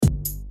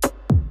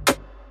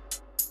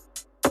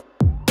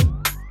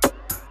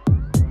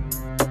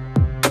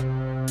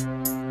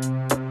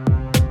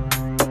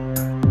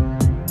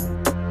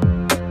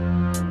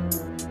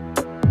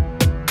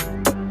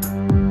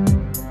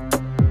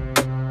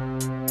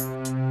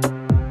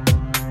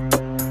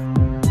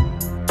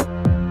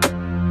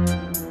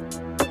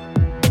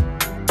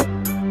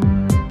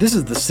This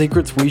is the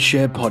Secrets We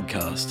Share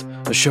podcast,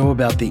 a show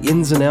about the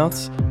ins and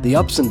outs, the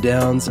ups and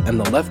downs, and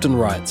the left and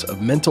rights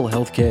of mental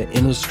health care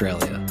in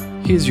Australia.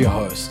 Here's your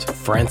host,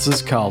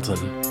 Francis Carlton.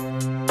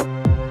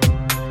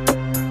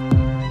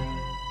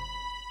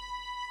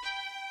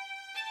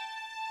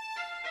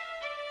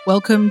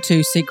 Welcome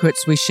to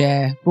Secrets We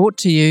Share, brought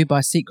to you by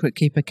Secret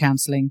Keeper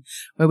Counselling,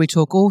 where we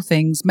talk all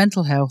things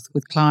mental health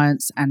with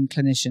clients and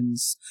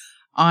clinicians.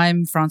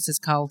 I'm Francis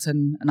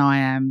Carlton, and I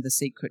am the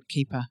Secret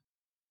Keeper.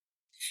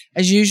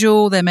 As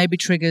usual, there may be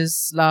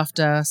triggers,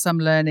 laughter, some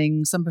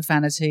learning, some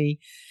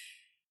profanity.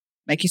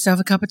 Make yourself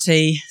a cup of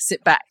tea,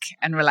 sit back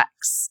and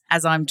relax,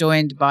 as I'm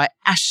joined by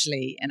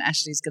Ashley, and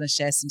Ashley's going to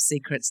share some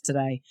secrets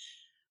today.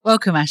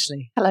 Welcome,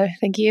 Ashley. Hello,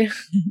 thank you.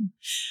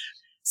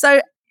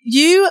 So,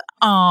 you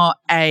are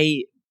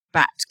a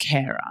bat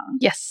carer.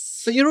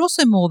 Yes. But you're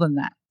also more than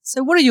that.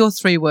 So what are your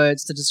 3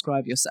 words to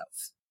describe yourself?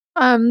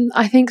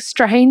 I think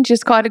strange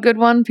is quite a good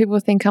one. People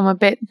think I'm a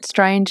bit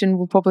strange, and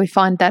we'll probably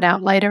find that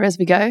out later as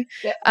we go.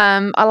 Yeah.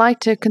 I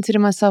like to consider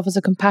myself as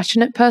a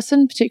compassionate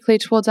person, particularly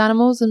towards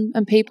animals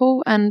and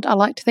people, and I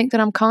like to think that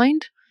I'm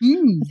kind.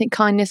 I think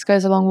kindness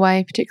goes a long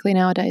way, particularly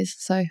nowadays.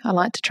 So I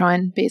like to try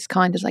and be as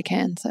kind as I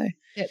can. So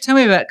yeah, tell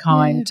me about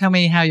kind. Yeah. Tell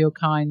me how you're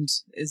kind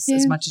as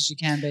much as you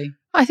can be.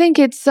 I think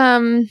it's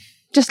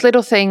just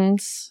little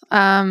things,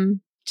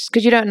 just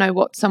because you don't know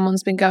what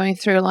someone's been going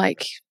through.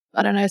 Like,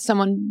 I don't know,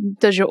 someone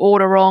does your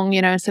order wrong,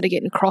 instead of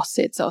getting cross,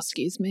 it's, oh,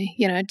 excuse me,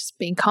 just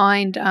being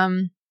kind,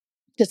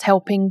 just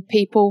helping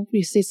people.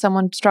 You see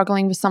someone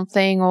struggling with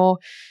something, or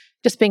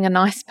just being a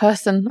nice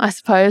person, I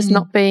suppose,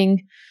 not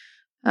being,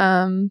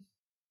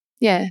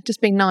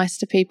 just being nice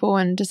to people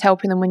and just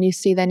helping them when you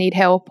see they need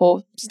help,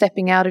 or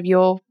stepping out of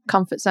your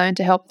comfort zone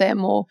to help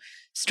them, or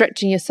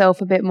stretching yourself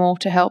a bit more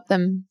to help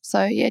them.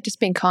 So, yeah, just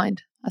being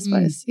kind, I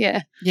suppose.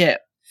 Yeah. Yeah.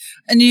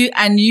 And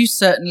you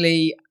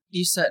certainly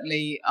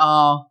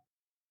are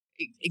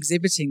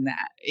exhibiting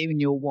that,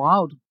 even your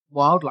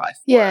wildlife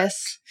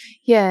Yes.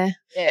 work.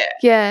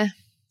 Yeah.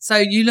 So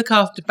you look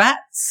after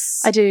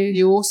bats. I do.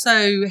 You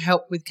also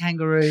help with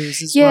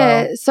kangaroos as well.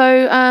 Yeah,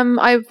 so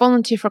I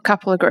volunteer for a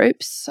couple of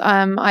groups.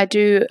 I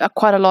do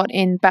quite a lot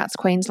in Bats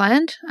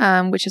Queensland,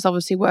 which is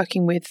obviously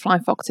working with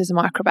flying foxes and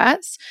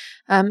microbats.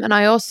 And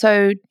I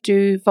also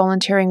do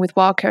volunteering with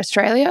Wildcare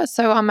Australia.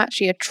 So I'm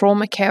actually a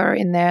trauma carer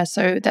in there.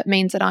 So that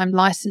means that I'm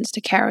licensed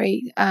to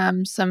carry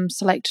some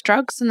select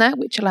drugs and that,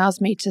 which allows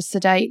me to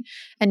sedate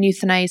and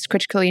euthanize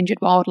critically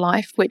injured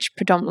wildlife, which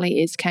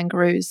predominantly is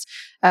kangaroos,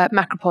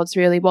 macropods,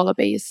 really,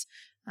 wallabies.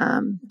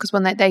 Because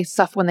when they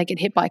suffer when they get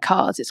hit by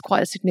cars, it's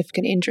quite a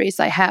significant injuries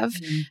they have.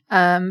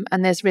 And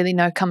there's really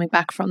no coming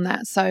back from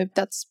that. So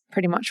that's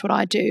pretty much what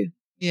I do.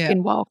 Yeah.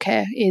 In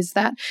wildcare is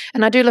that.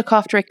 And I do look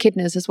after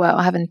echidnas as well.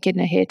 I have an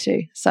echidna here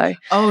too. So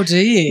oh, do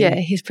you? Yeah,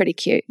 he's pretty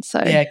cute.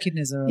 So yeah,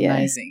 echidnas are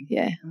amazing.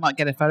 Yeah. I might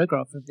get a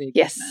photograph of the echidna.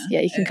 Yes.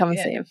 Yeah, you can come and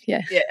see him.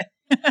 Yeah.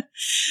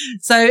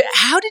 So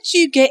how did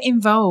you get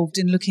involved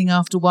in looking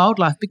after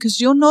wildlife?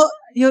 Because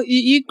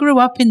you grew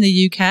up in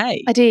the UK.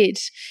 I did.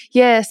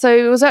 Yeah. So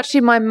it was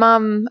actually my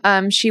mum.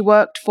 She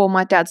worked for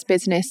my dad's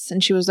business,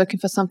 and she was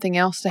looking for something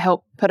else to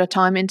help put her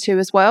time into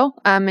as well.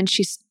 And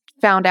she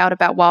found out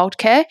about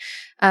wildcare.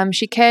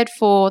 She cared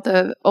for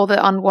all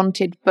the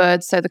unwanted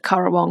birds, so the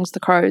currawongs, the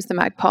crows, the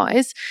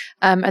magpies,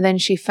 and then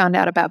she found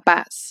out about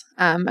bats,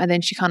 and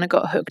then she kind of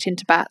got hooked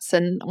into bats.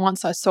 And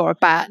once I saw a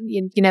bat,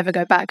 you never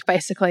go back,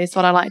 basically, is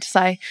what I like to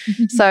say.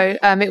 So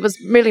it was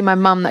really my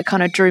mum that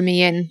kind of drew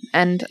me in.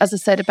 And as I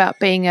said about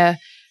being a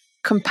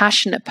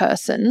compassionate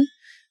person,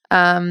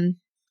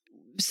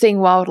 seeing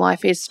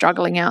wildlife is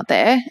struggling out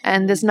there,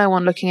 and there's no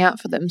one looking out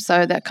for them.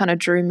 So that kind of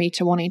drew me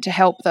to wanting to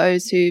help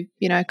those who,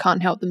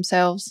 can't help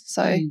themselves.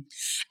 So,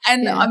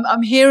 and yeah.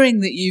 I'm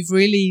hearing that you've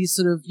really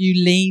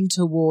you lean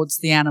towards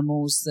the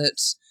animals that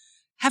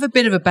have a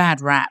bit of a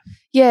bad rap.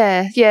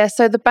 Yeah.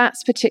 So the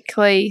bats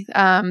particularly,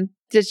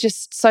 they're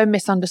just so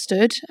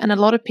misunderstood, and a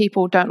lot of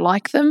people don't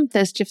like them.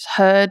 There's just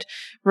heard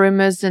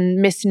rumours and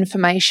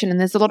misinformation, and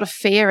there's a lot of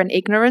fear and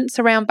ignorance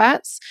around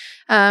bats.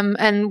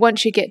 And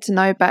once you get to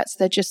know bats,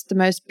 they're just the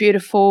most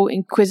beautiful,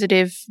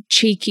 inquisitive,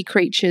 cheeky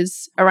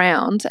creatures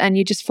around, and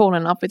you just fall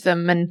in love with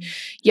them, and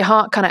your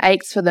heart kind of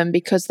aches for them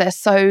because they're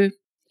so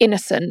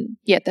innocent,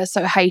 yet they're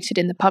so hated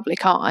in the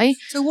public eye.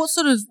 So what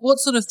sort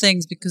of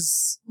things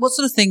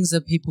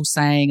are people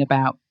saying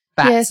about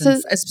bats,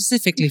 and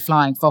specifically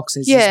flying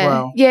foxes as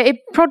well? Yeah, it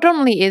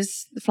predominantly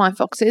is the flying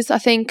foxes, I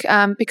think,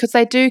 because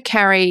they do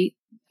carry,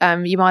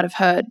 you might have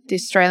heard, the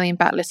Australian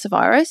bat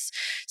lyssavirus.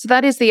 So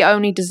that is the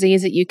only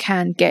disease that you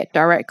can get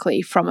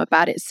directly from a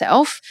bat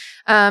itself.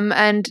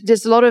 And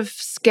there's a lot of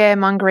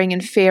scaremongering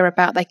and fear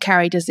about they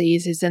carry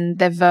diseases and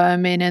they're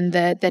vermin and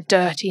they're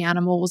dirty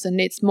animals, and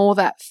it's more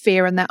that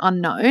fear and that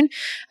unknown.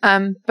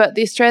 But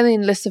the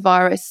Australian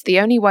lyssavirus, the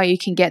only way you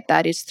can get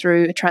that is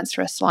through a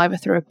transfer of saliva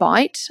through a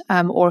bite,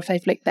 or if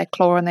they've licked their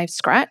claw and they've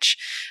scratched.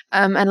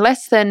 And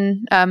less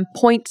than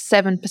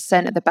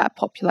 0.7% of the bat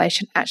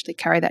population actually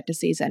carry that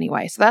disease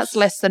anyway. So that's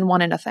less than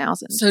 1 in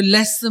 1,000. So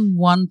less than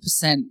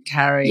 1%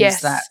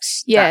 carries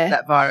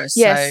that virus.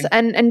 Yes, so.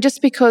 and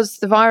just because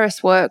the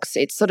virus works,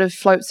 it sort of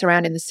floats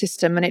around in the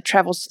system and it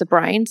travels to the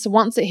brain. So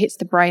once it hits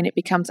the brain, it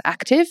becomes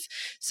active.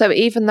 So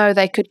even though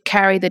they could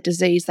carry the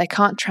disease, they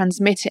can't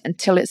transmit it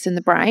until it's in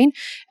the brain.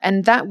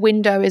 And that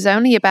window is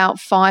only about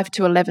 5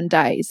 to 11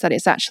 days that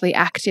it's actually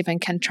active and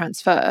can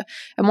transfer.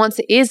 And once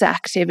it is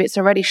active, it's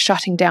already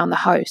shutting down the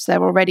host.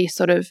 They're already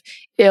sort of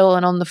ill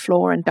and on the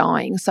floor and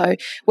dying. So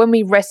when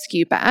we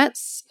rescue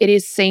bats, it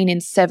is seen in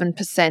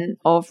 7%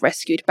 of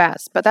rescued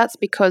bats, but that's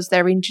because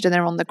they're injured and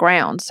they're on the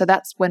ground. So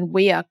that's when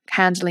we are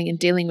handling and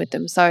dealing with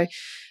them. So,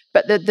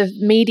 but the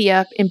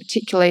media in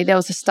particular, there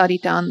was a study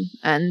done,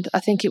 and I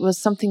think it was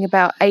something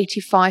about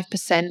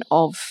 85%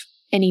 of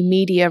any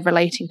media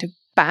relating to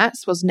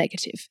bats was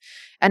negative.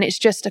 And it's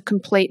just a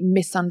complete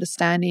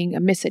misunderstanding,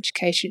 a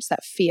miseducation. It's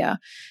that fear.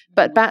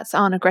 But bats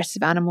aren't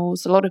aggressive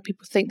animals. A lot of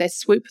people think they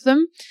swoop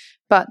them,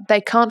 but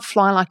they can't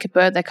fly like a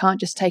bird. They can't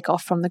just take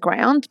off from the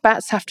ground.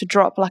 Bats have to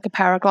drop like a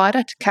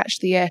paraglider to catch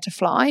the air to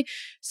fly.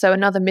 So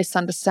another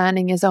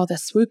misunderstanding is, they're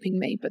swooping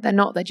me, but they're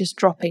not. They're just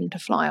dropping to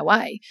fly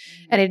away.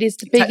 And it is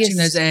the biggest... Catching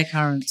those air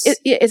currents.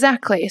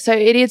 Exactly. So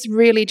it is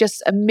really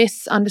just a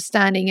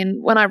misunderstanding.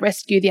 And when I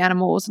rescue the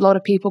animals, a lot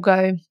of people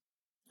go,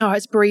 oh,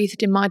 it's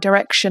breathed in my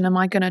direction. Am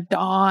I going to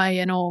die?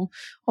 And or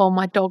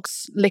my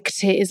dog's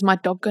licked it. Is my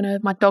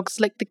dog's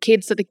licked the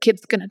kids? Are the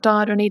kids going to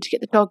die? Do I need to get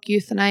the dog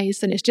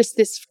euthanized? And it's just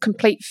this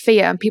complete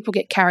fear, and people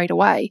get carried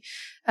away.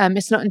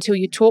 It's not until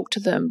you talk to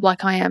them,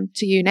 like I am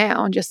to you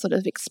now, and just sort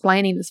of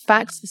explaining the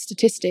facts, the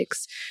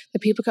statistics,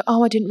 that people go,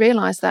 oh, I didn't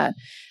realize that.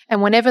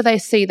 And whenever they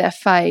see their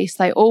face,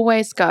 they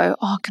always go,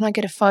 oh, can I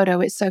get a photo?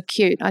 It's so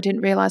cute. I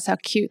didn't realize how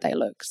cute they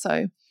look.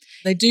 So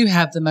they do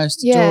have the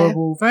most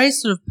adorable, very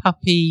sort of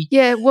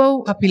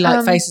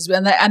puppy-like faces,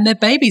 and their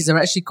babies are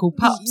actually called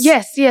pups.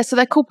 Yes, so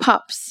they're called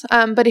pups.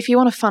 But if you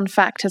want a fun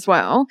fact as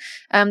well,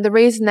 the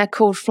reason they're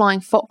called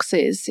flying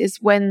foxes is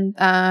when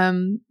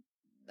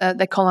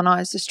they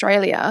colonised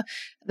Australia,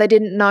 they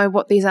didn't know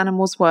what these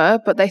animals were,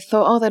 but they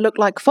thought, oh, they look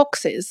like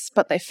foxes,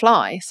 but they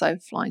fly, so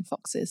flying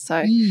foxes.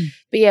 So,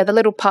 But yeah, the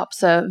little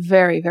pups are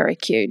very, very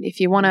cute. If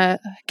you want to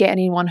get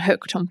anyone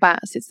hooked on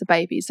bats, it's the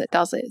babies that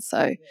does it.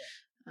 So.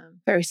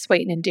 Very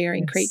sweet and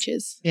endearing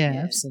creatures.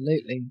 Yeah,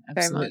 absolutely.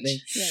 Very much.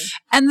 Yeah.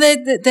 And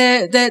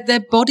their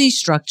body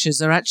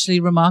structures are actually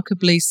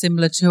remarkably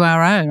similar to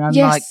our own,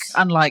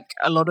 unlike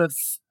a lot of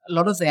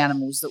the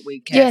animals that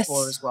we care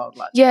for as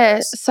wildlife.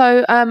 Yeah.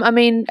 So, I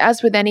mean,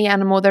 as with any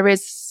animal, there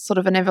is sort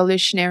of an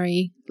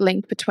evolutionary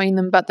link between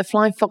them, but the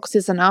flying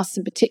foxes and us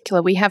in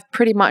particular, we have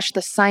pretty much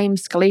the same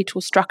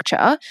skeletal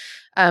structure.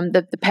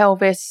 The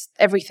pelvis,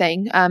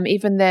 everything,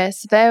 even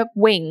their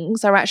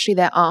wings are actually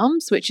their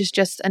arms, which is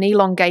just an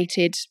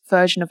elongated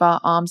version of our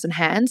arms and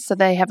hands. So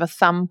they have a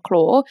thumb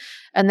claw,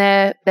 and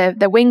their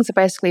wings are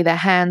basically their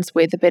hands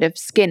with a bit of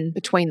skin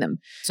between them.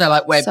 So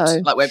like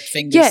webbed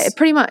fingers. Yeah,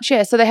 pretty much.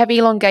 Yeah. So they have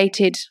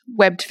elongated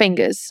webbed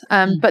fingers.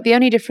 But the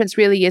only difference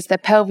really is their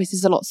pelvis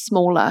is a lot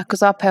smaller,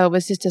 because our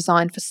pelvis is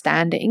designed for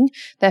standing.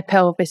 Their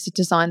pelvis is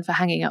designed for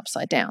hanging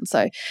upside down.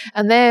 So,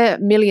 and they're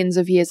millions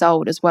of years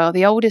old as well.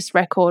 The oldest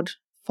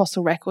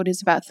fossil record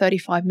is about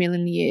 35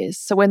 million years.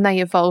 So when they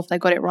evolved, they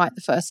got it right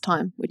the first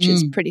time, which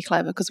is pretty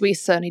clever, because we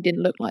certainly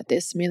didn't look like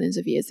this millions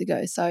of years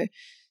ago. So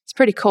it's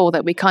pretty cool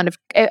that we kind of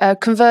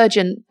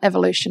convergent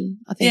evolution,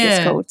 I think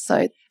it's called.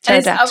 So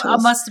pterodactyls. I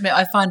must admit,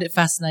 I find it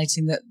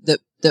fascinating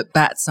that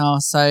bats are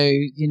so,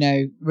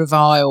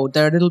 reviled.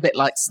 They're a little bit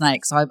like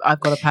snakes.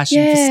 I've got a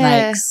passion for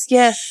snakes.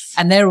 Yes.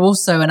 And they're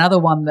also another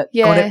one that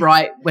got it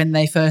right when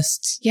they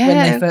first,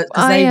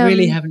 because they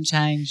really haven't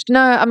changed.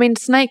 No, I mean,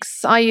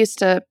 snakes,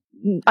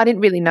 I didn't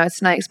really know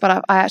snakes,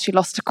 but I actually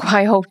lost a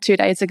quail 2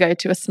 days ago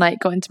to a snake,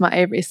 got into my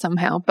aviary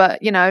somehow.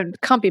 But,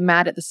 can't be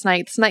mad at the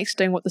snake. The snake's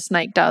doing what the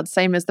snake does,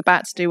 same as the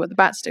bats do what the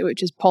bats do,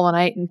 which is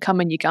pollinate and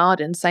come in your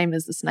garden, same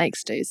as the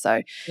snakes do.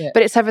 So,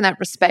 but it's having that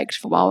respect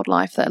for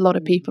wildlife that a lot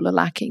of people are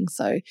lacking.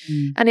 So,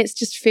 and it's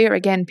just fear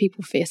again.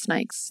 People fear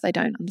snakes. They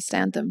don't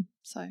understand them.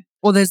 So.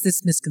 Well, there's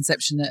this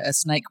misconception that a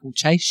snake will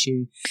chase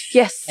you.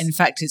 Yes. In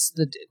fact, it's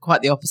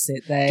quite the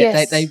opposite.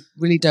 They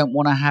really don't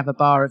want to have a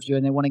bar of you,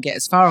 and they want to get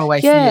as far away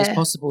from you as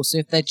possible. So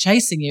if they're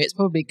chasing you, it's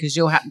probably because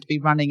you'll happen to be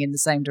running in the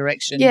same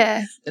direction.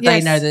 Yeah. That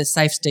they know there's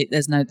safety. They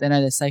know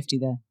there's safety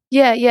there.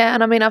 Yeah.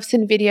 And I mean, I've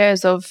seen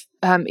videos of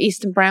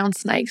eastern brown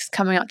snakes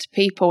coming up to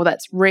people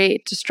that's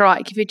reared to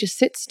strike. If you just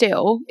sit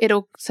still,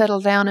 it'll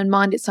settle down and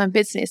mind its own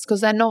business,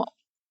 because they're not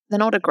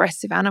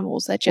aggressive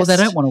animals. They're just... Well,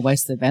 they don't want to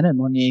waste their venom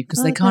on you,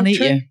 because they can't eat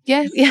you.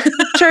 Yeah,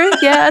 true.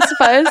 Yeah, I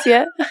suppose,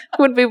 yeah.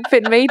 Wouldn't be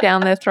fitting me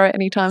down their throat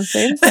anytime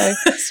soon. So.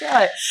 That's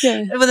right.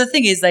 Yeah. Well, the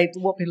thing is,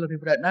 what a lot of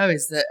people don't know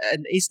is that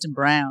an eastern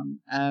brown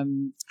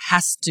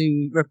has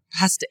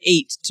to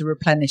eat to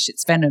replenish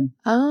its venom.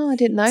 Oh, I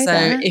didn't know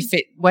that. So if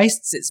it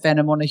wastes its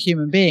venom on a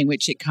human being,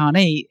 which it can't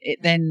eat, it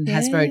then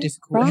has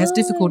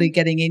difficulty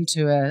getting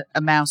into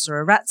a mouse or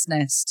a rat's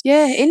nest.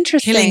 Yeah,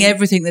 interesting. Killing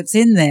everything that's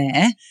in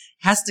there.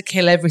 Has to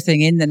kill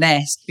everything in the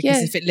nest,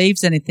 because if it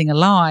leaves anything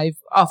alive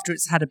after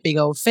it's had a big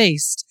old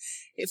feast,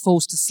 it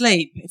falls to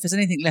sleep, if there's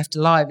anything left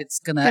alive, it's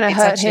hurt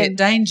actually him. in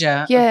danger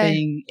of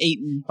being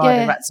eaten by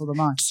the rats or the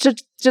mice.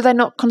 Do they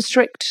not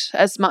constrict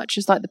as much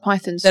as like the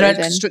pythons? They don't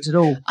constrict at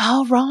all.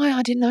 Oh, right.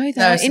 I didn't know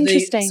that. No,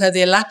 Interesting. So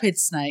the elapid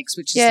snakes,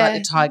 which is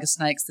like the tiger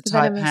snakes, the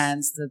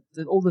taipans,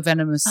 all the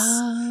venomous,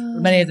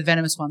 many of the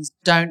venomous ones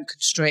don't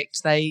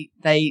constrict. They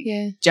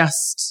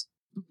just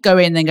go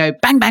in and go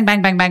bang, bang,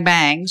 bang, bang, bang,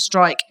 bang,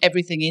 strike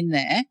everything in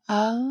there,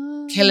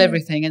 kill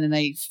everything, and then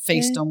they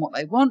feast on what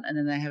they want, and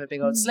then they have a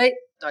big old sleep,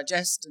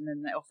 digest, and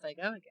then off they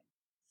go again.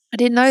 I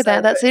didn't know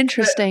that. That's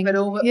interesting.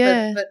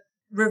 But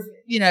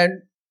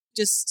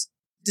just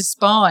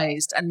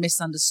despised and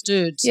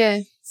misunderstood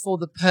for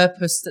the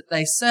purpose that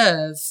they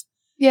serve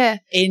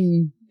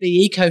in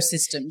the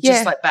ecosystem,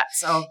 just like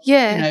bats are,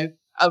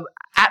 are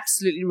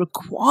absolutely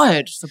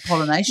required for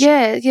pollination.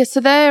 Yeah. So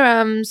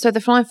they're so the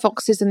flying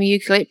foxes and the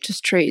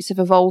eucalyptus trees have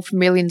evolved for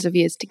millions of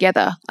years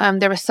together.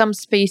 There are some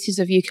species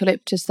of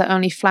eucalyptus that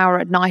only flower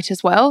at night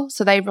as well,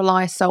 so they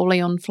rely solely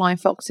on flying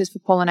foxes for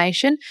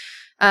pollination.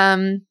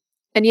 And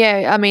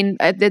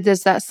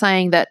there's that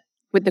saying that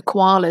with the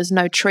koalas,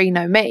 no tree,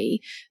 no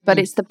me, but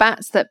it's the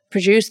bats that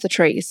produce the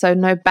trees. So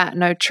no bat,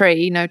 no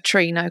tree, no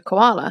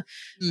koala,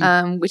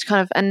 which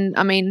kind of, and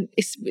I mean,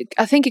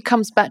 I think it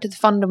comes back to the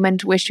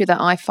fundamental issue that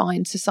I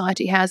find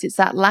society has. It's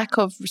that lack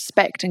of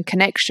respect and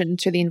connection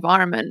to the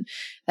environment,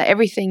 that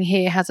everything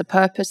here has a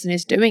purpose and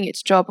is doing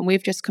its job. And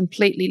we've just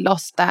completely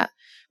lost that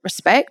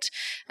respect.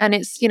 And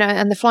it's,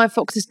 and the flying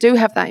foxes do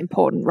have that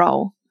important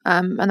role.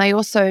 And they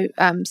also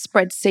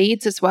spread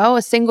seeds as well.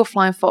 A single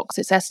flying fox,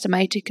 it's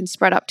estimated, can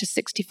spread up to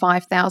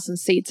 65,000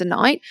 seeds a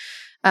night.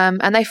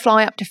 And they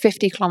fly up to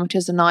 50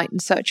 kilometres a night in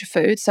search of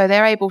food. So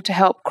they're able to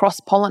help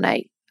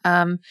cross-pollinate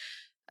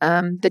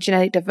the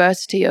genetic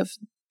diversity of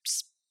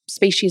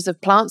species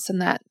of plants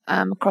and that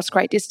across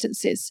great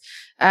distances.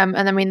 And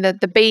I mean,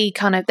 the bee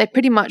they're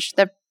pretty much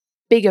the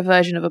bigger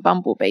version of a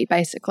bumblebee,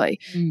 basically.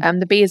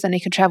 The bees only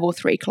can travel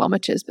 3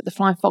 kilometres, but the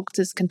flying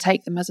foxes can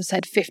take them, as I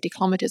said, 50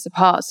 kilometres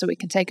apart. So we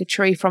can take a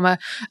tree from a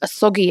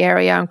soggy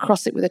area and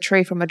cross it with a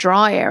tree from a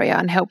dry area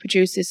and help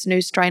produce this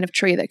new strain of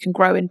tree that can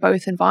grow in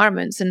both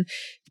environments. And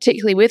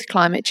particularly with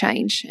climate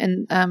change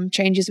and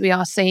changes we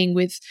are seeing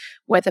with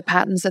weather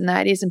patterns and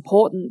that, it is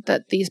important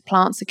that these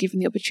plants are given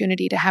the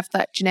opportunity to have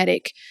that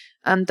genetic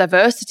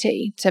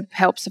diversity to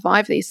help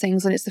survive these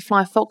things. And it's the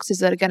flying foxes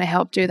that are going to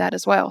help do that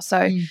as well.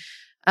 So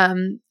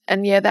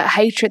that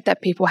hatred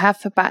that people have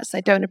for bats,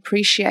 they don't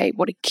appreciate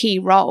what a key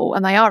role,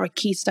 and they are a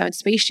keystone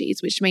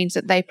species, which means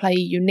that they play a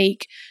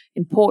unique,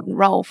 important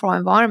role for our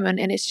environment,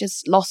 and it's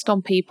just lost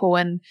on people.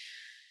 And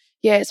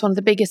it's one of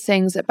the biggest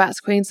things at Bats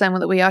Queensland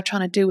that we are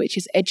trying to do, which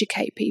is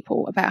educate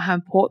people about how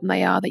important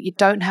they are, that you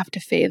don't have to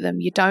fear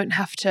them, you don't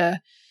have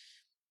to,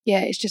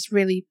 it's just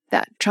really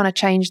that trying to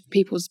change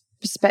people's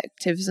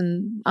perspectives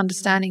and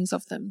understandings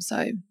of them.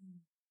 So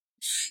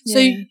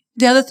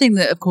the other thing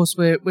that, of course,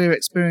 we're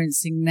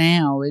experiencing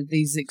now is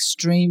these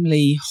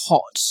extremely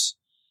hot,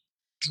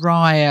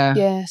 drier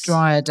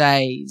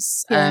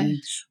days.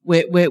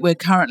 We're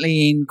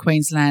currently in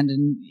Queensland,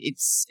 and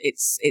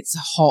it's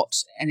hot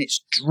and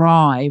it's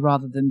dry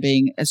rather than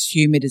being as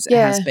humid as it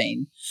has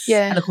been.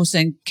 And of course,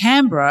 in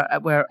Canberra,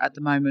 where at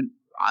the moment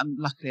I'm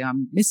lucky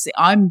I'm missing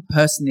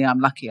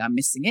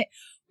it.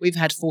 We've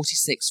had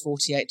 46,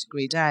 48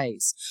 degree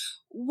days.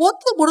 What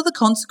are the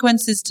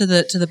consequences to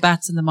the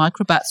bats and the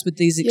microbats with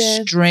these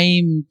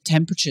extreme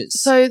temperatures?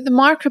 So the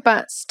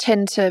microbats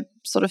tend to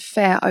sort of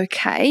fare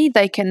okay.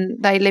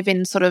 They live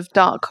in sort of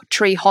dark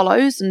tree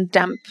hollows and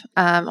damp,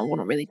 well,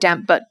 not really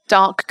damp, but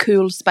dark,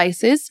 cool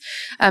spaces.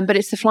 But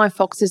it's the flying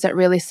foxes that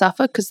really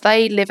suffer because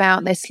they live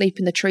out, they sleep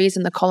in the trees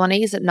in the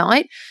colonies at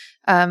night.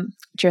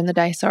 During the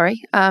day,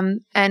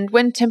 and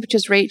when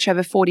temperatures reach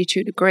over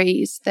 42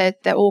 degrees,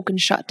 their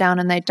organs shut down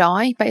and they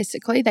die,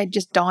 basically. They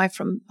just die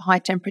from high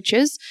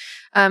temperatures.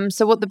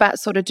 So what the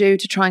bats sort of do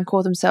to try and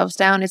cool themselves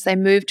down is they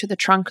move to the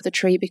trunk of the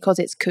tree because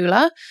it's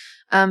cooler.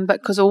 But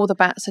because all the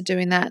bats are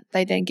doing that,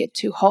 they don't get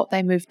too hot.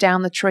 They move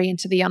down the tree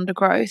into the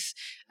undergrowth.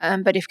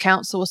 But if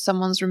council or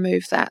someone's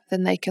removed that,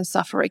 then they can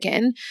suffer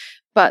again.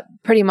 But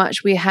pretty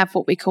much we have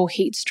what we call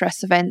heat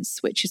stress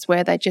events, which is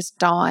where they just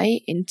die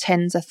in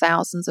tens of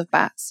thousands of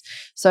bats.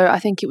 So I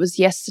think it was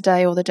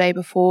yesterday or the day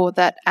before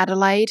that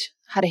Adelaide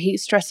had a heat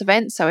stress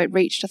event. So it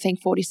reached, I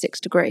think, 46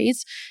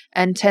 degrees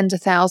and tens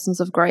of thousands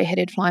of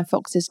grey-headed flying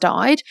foxes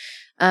died.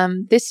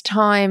 This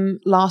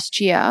time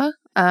last year,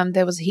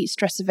 there was a heat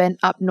stress event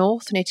up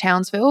north near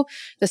Townsville.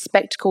 The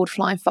spectacled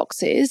flying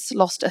foxes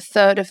lost a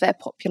third of their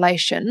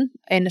population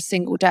in a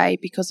single day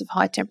because of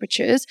high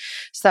temperatures.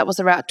 So that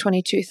was around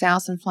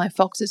 22,000 flying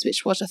foxes,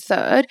 which was a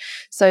third.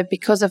 So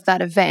because of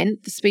that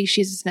event, the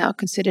species is now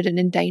considered an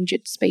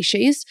endangered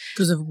species.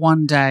 Because of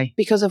one day?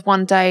 Because of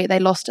one day, they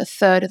lost a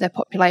third of their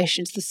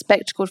populations. The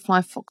spectacled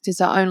flying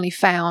foxes are only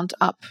found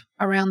up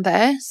around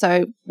there.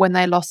 So when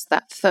they lost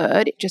that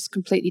third, it just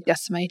completely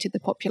decimated the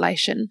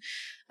population.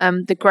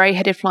 The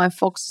grey-headed flying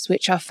foxes,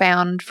 which are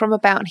found from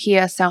about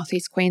here,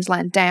 southeast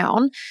Queensland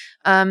down,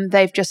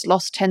 they've just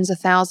lost tens of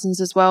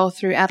thousands as well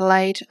through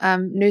Adelaide.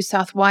 New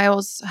South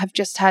Wales have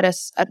just had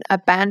an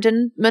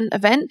abandonment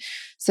event.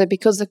 So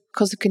because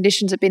the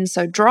conditions have been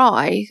so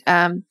dry,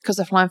 because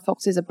the flying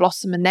foxes are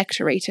blossom and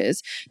nectar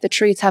eaters, the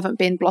trees haven't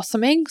been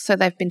blossoming, so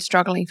they've been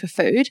struggling for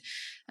food.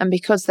 And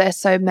because they're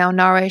so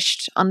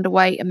malnourished,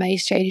 underweight,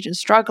 emaciated and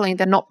struggling,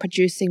 they're not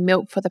producing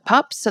milk for the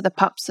pups. So the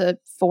pups are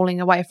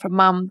falling away from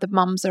mum. The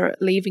mums are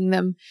leaving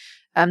them.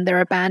 They're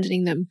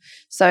abandoning them.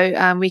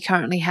 So we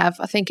currently have,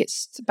 I think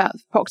it's about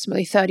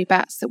approximately 30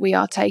 bats that we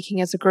are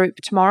taking as a group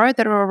tomorrow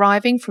that are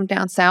arriving from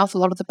down south. A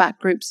lot of the bat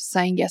groups are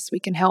saying, yes, we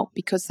can help,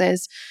 because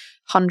there's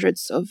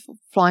hundreds of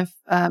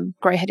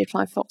grey-headed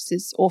flying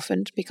foxes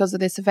orphaned because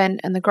of this event,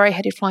 and the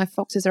grey-headed flying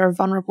foxes are a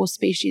vulnerable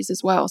species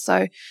as well.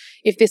 So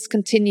if this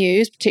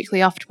continues,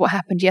 particularly after what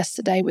happened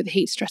yesterday with the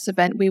heat stress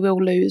event, we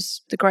will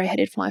lose the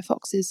grey-headed flying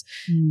foxes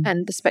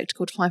and the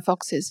spectacled flying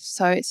foxes.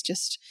 So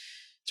it's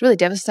really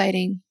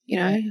devastating, you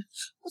know.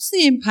 What's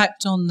the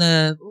impact on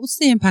the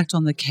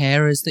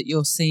carers that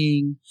you're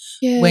seeing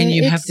when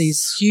you have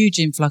these huge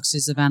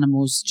influxes of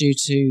animals due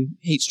to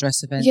heat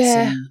stress events?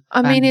 Yeah,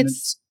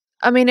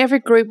 I mean, every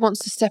group wants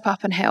to step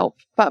up and help,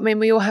 but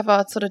we all have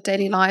our sort of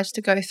daily lives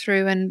to go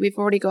through, and we've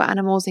already got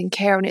animals in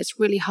care, and it's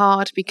really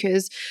hard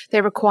because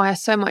they require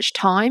so much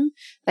time.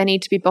 They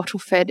need to be bottle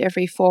fed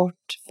every 4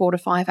 to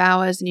 5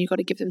 hours, and you've got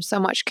to give them so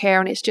much care,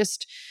 and it's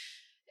just,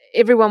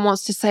 everyone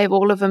wants to save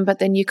all of them, but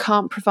then you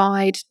can't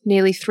provide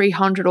nearly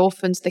 300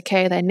 orphans the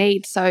care they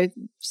need. So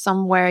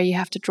somewhere you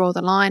have to draw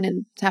the line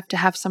and have to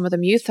have some of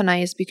them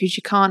euthanized because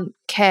you can't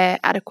care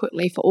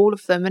adequately for all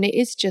of them, and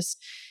it's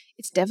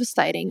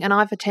devastating. And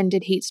I've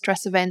attended heat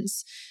stress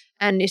events,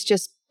 and it's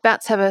just,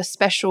 bats have a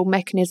special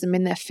mechanism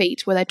in their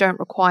feet where they don't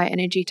require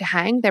energy to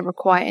hang. They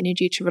require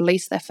energy to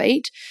release their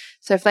feet.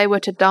 So if they were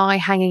to die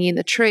hanging in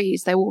the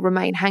trees, they will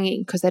remain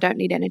hanging because they don't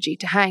need energy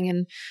to hang.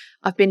 And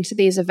I've been to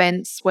these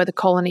events where the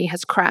colony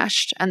has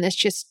crashed and there's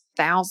just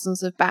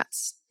thousands of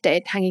bats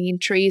dead hanging in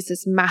trees.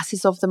 There's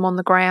masses of them on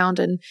the ground,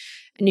 and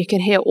you can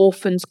hear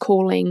orphans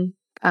calling,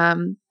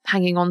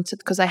 hanging on to,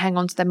 because they hang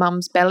on to their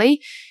mum's belly.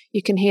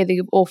 You can hear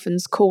the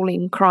orphans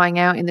calling, crying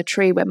out in the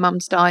tree where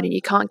mum's died, and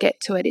you can't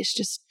get to it. It's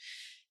just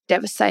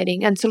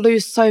devastating. And to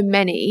lose so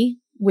many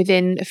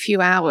within a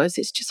few hours,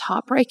 it's just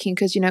heartbreaking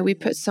because, you know, we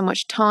put so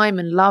much time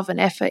and love and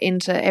effort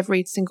into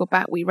every single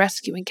bat we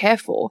rescue and care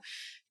for.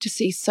 To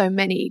see so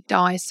many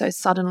die so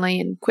suddenly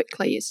and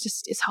quickly,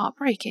 it's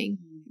heartbreaking.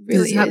 It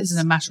really happens in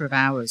a matter of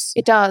hours.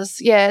 It does,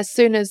 yeah. As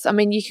soon as,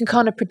 you can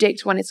kind of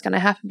predict when it's going to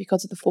happen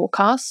because of the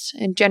forecast,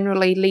 and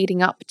generally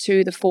leading up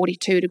to the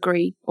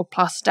 42-degree or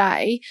plus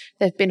day,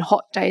 there've been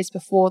hot days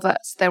before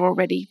that. So they're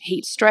already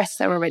heat stressed,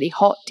 they're already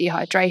hot,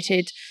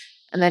 dehydrated,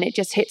 and then it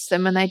just hits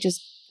them and they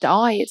just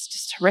die. It's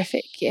just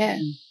horrific, yeah.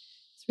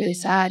 It's really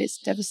sad. It's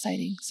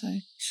devastating. So,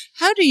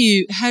 how do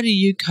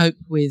you cope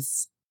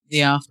with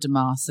the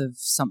aftermath of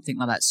something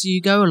like that? So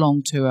you go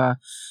along to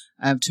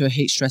a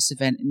heat stress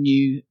event and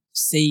you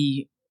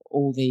see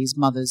all these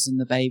mothers and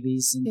the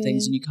babies and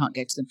things, and you can't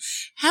get to them.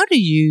 How do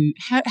you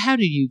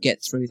get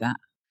through that?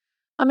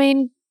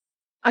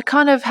 I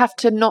kind of have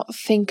to not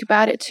think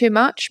about it too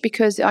much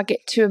because I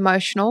get too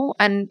emotional.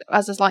 And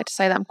as I like to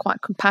say, that I'm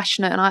quite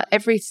compassionate, and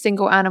every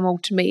single animal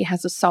to me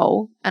has a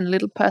soul and a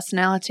little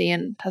personality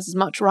and has as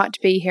much right to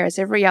be here as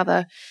every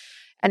other.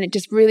 And it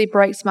just really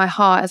breaks my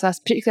heart,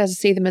 particularly as I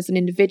see them as an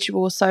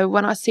individual. So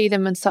when I see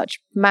them in such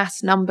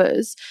mass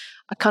numbers,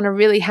 I kind of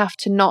really have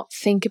to not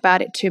think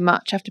about it too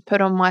much. I have to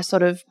put on my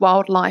sort of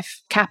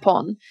wildlife cap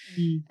on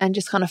and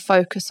just kind of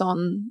focus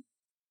on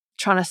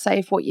trying to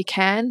save what you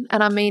can.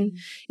 And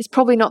it's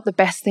probably not the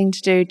best thing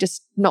to do,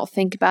 just not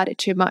think about it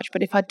too much.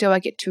 But if I do, I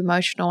get too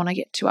emotional and I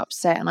get too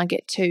upset and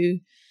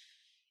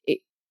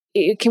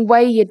it can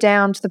weigh you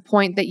down to the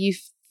point that you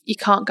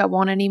can't go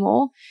on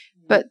anymore.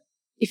 But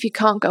if you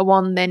can't go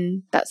on,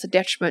 then that's a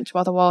detriment to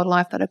other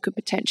wildlife that I could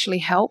potentially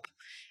help.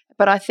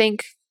 But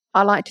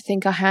I like to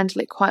think I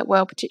handle it quite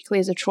well, particularly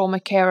as a trauma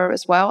carer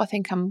as well. I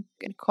think I'm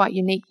in a quite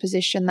unique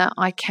position that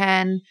I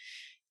can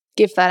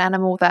give that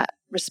animal that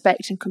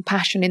respect and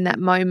compassion in that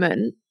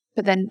moment,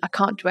 but then I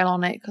can't dwell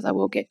on it because I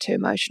will get too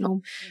emotional.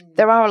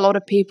 There are a lot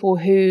of people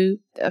who,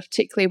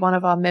 particularly one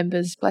of our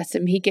members, bless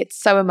him, he gets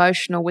so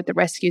emotional with the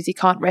rescues he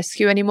can't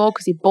rescue anymore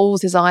because he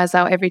bawls his eyes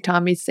out every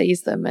time he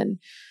sees them. And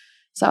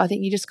so I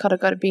think you just got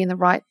to be in the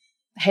right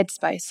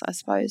headspace, I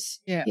suppose.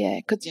 Yeah.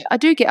 Because I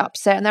do get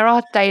upset, and there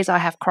are days I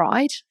have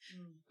cried,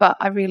 but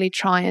I really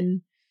try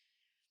and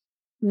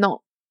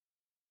not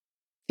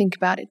think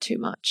about it too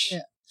much.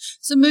 Yeah.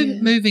 So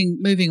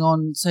moving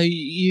on. So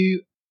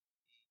you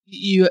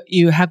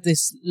have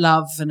this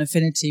love and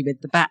affinity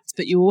with the bats,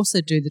 but you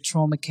also do the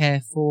trauma care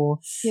for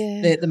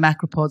the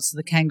macropods,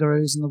 the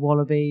kangaroos and the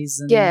wallabies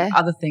and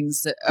other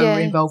things that are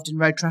involved in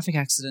road traffic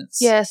accidents.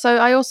 Yeah. So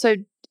I also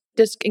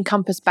just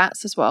encompass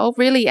bats as well.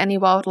 Really, any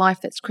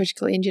wildlife that's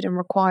critically injured and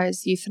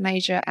requires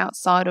euthanasia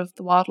outside of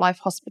the wildlife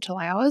hospital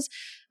hours.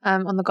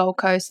 On the Gold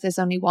Coast, there's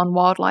only one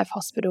wildlife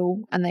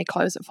hospital and they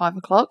close at 5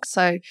 o'clock.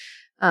 So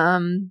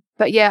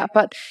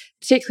But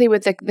particularly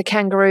with the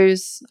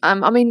kangaroos,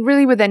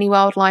 really with any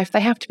wildlife, they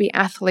have to be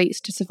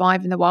athletes to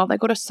survive in the wild. They've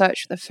got to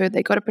search for the food.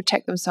 They've got to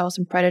protect themselves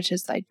from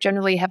predators. They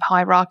generally have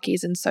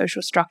hierarchies and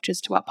social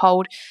structures to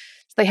uphold.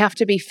 So they have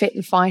to be fit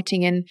and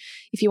fighting. And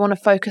if you want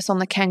to focus on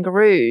the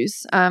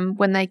kangaroos,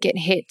 when they get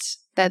hit,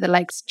 their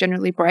legs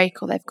generally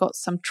break or they've got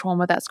some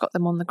trauma that's got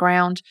them on the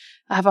ground.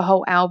 I have a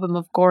whole album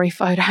of gory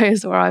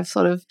photos where I've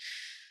sort of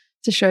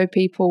to show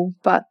people,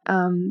 but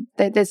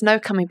there's no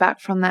coming back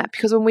from that,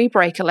 because when we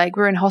break a leg,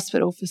 we're in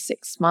hospital for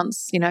 6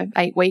 months,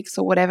 8 weeks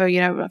or whatever,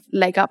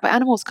 leg up. But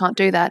animals can't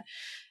do that.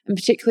 And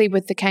particularly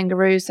with the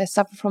kangaroos, they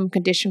suffer from a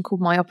condition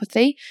called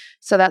myopathy.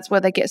 So that's where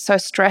they get so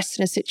stressed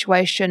in a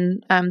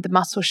situation, the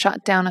muscles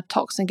shut down, a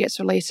toxin gets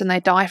released, and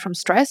they die from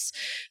stress.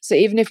 So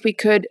even if we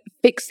could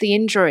fix the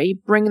injury,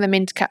 bring them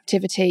into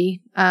captivity,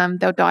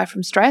 they'll die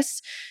from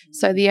stress.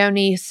 So the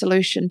only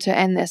solution to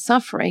end their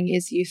suffering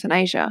is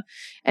euthanasia.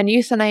 And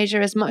euthanasia,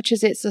 as much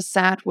as it's a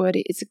sad word,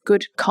 it's a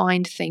good,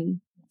 kind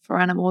thing for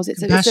animals.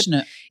 It's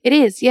compassionate.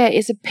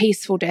 It's a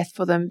peaceful death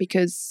for them,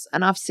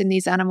 and I've seen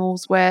these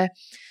animals where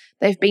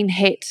they've been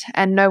hit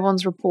and no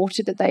one's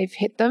reported that they've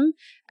hit them,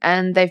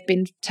 and they've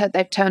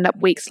turned up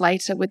weeks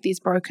later with these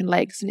broken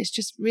legs, and it's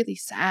just really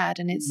sad,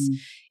 and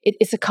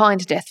it's a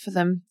kind death for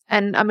them.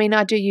 And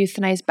I do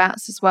euthanize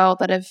bats as well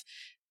that have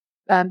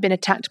been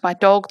attacked by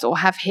dogs or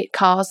have hit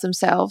cars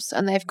themselves,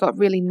 and they've got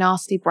really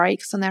nasty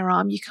breaks on their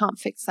arm. You can't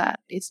fix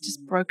that. It's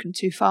just broken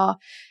too far.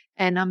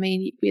 And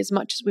as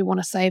much as we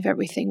want to save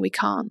everything, we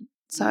can't.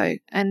 So,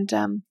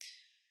 so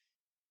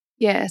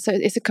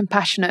it's a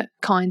compassionate,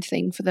 kind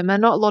thing for them.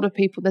 And not a lot of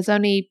people, there's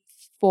only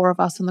 4 of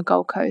us on the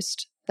Gold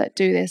Coast that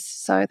do this,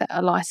 so that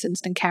are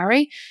licensed and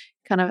carry.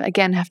 Kind of,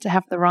 again, have to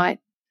have the right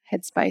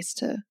headspace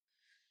to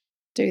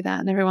do that.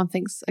 And everyone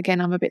thinks, again,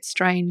 I'm a bit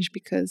strange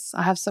because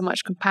I have so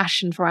much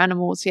compassion for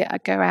animals, yet I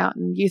go out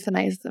and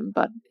euthanize them.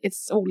 But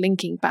it's all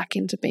linking back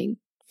into being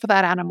for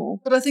that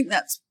animal. But I think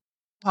that's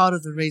part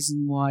of the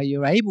reason why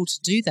you're able to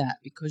do that,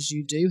 because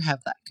you do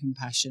have that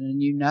compassion,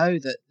 and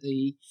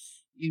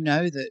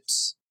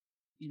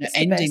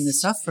ending the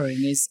suffering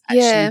is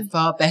actually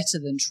far better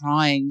than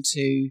trying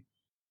to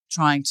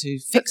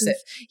fix it.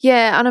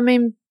 Yeah,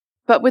 and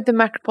but with the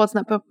macropods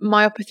and that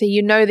myopathy,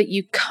 you know that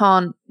you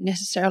can't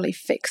necessarily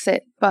fix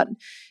it, but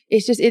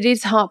it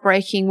is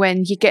heartbreaking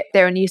when you get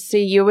there and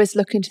you always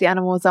look into the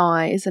animal's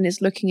eyes and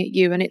it's looking at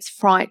you and it's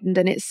frightened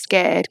and it's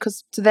scared,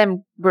 because to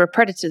them we're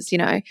predators,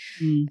 and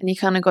you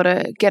kind of got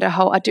to get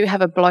I do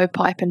have a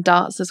blowpipe and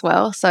darts as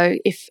well. So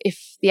if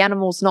the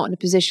animal's not in a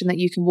position that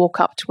you can walk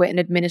up to it and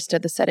administer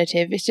the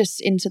sedative, it's just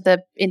into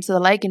the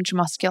leg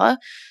intramuscular.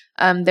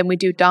 Then we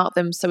do dart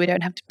them so we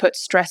don't have to put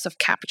stress of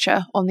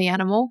capture on the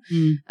animal.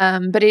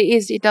 But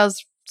it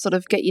does sort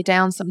of get you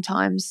down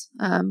sometimes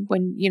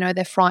when,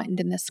 they're frightened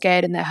and they're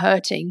scared and they're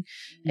hurting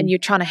and you're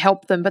trying to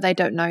help them, but they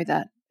don't know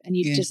that. And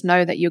you just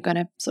know that you're going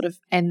to sort of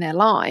end their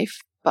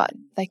life, but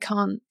they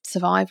can't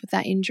survive with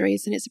that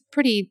injuries. And it's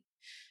pretty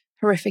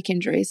horrific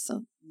injuries,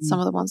 some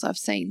of the ones I've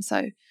seen.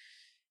 So,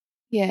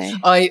 yeah.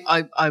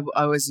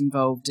 I was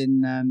involved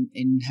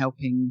in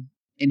helping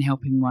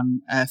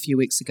one a few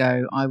weeks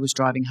ago. I was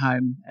driving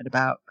home at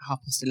about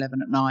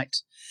 11:30 at night,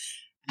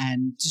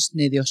 and just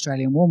near the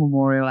Australian War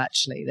Memorial,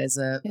 actually, there's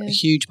a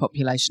huge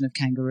population of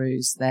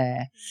kangaroos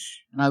there.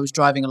 And I was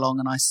driving along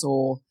and I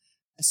saw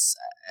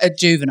a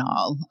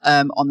juvenile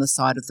on the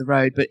side of the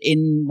road, but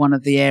in one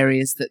of the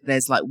areas that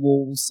there's like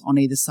walls on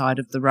either side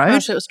of the road. Oh,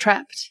 so it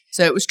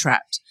was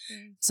trapped.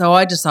 So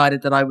I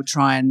decided that I would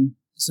try and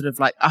sort of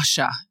like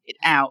usher it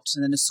out.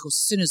 And then, of course,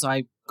 as soon as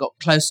I got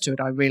close to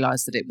it, I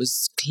realised that it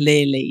was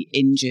clearly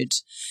injured,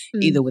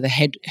 either with a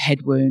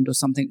head wound or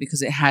something,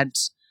 because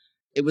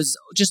it was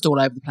just all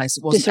over the place.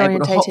 It wasn't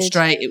able to hop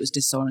straight. It was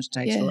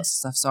disorientated, all that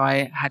stuff. So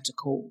I had to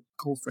call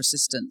for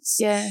assistance.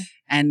 Yeah.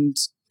 And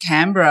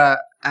Canberra,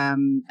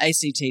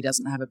 ACT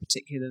doesn't have a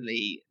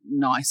particularly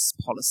nice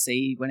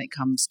policy when it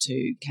comes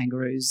to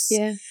kangaroos.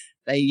 Yeah.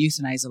 They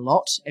euthanize a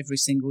lot every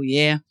single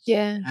year.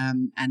 Yeah.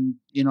 And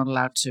you're not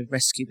allowed to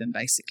rescue them,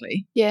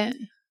 basically. Yeah.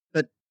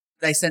 But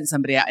they sent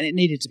somebody out and it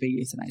needed to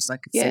be euthanized. I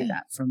could see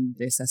that from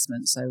the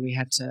assessment. So we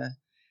had to,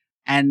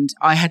 and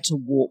I had to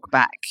walk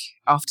back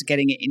after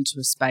getting it into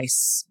a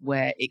space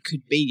where it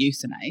could be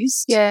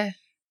euthanized. Yeah.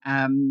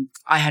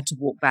 I had to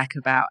walk back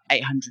about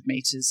 800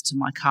 meters to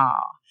my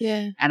car.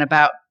 Yeah. And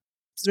about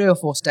 3 or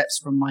 4 steps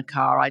from my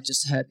car, I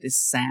just heard this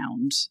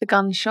sound. The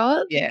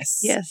gunshot? Yes.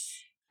 Yes.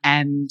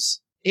 And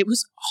it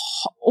was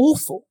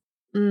awful.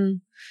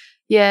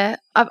 Yeah,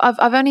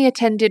 I've only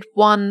attended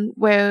one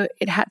where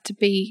it had to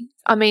be.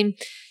 I mean,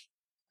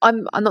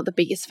 I'm not the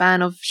biggest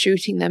fan of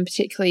shooting them,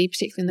 particularly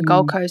in the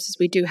Gold Coast, as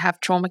we do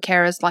have trauma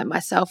carers like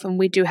myself, and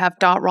we do have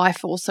dart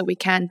rifles, so we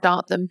can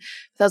dart them.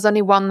 There's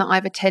only one that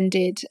I've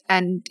attended,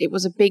 and it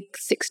was a big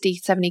 60,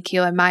 70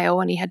 kilo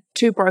male, and he had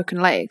 2 broken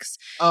legs,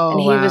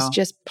 and he was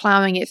just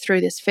ploughing it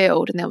through this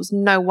field, and there was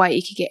no way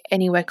he could get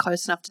anywhere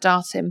close enough to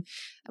dart him.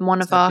 And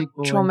one of our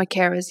trauma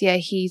carers,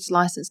 he's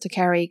licensed to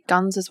carry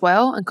guns as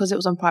well. And because it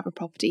was on private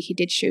property, he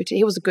did shoot it.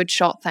 He was a good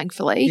shot,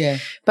 thankfully. Yeah.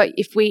 But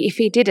if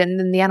he didn't,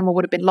 then the animal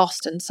would have been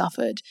lost and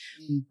suffered.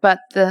 But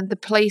the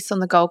police on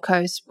the Gold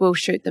Coast will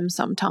shoot them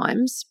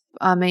sometimes.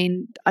 I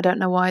mean, I don't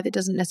know why that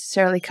doesn't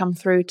necessarily come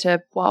through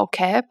to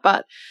wildcare,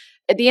 but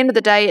at the end of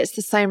the day, it's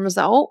the same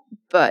result,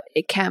 but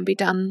it can be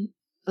done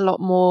a lot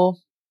more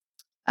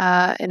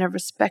in a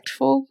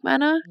respectful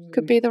manner,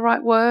 could be the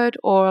right word,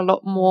 or a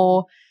lot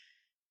more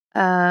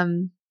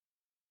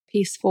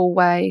peaceful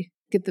way.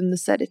 Give them the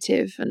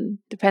sedative, and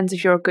depends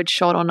if you're a good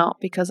shot or not,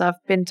 because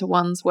I've been to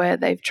ones where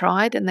they've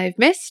tried and they've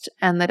missed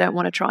and they don't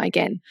want to try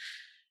again.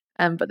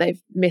 But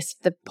they've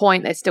missed the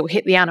point. They still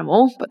hit the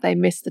animal, but they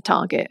missed the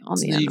target on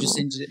the animal. You just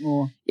injured it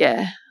more.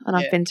 Yeah, and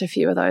I've been to a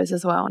few of those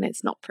as well, and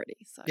it's not pretty.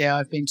 So. Yeah,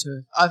 I've been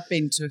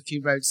to a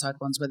few roadside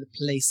ones where the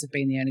police have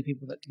been the only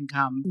people that can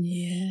come.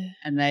 Yeah,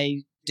 and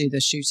they do the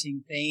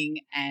shooting thing,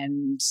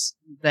 and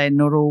they're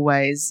not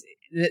always.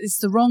 It's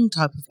the wrong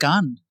type of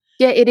gun.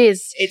 Yeah, it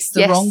is. It's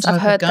the wrong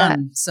type of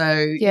gun. That. So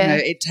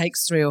it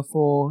takes 3 or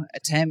 4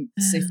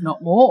 attempts, if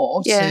not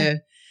more. Yeah.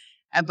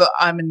 But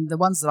I mean, the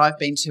ones that I've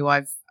been to,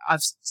 I've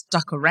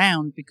stuck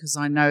around because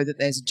I know that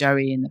there's a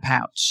joey in the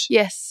pouch.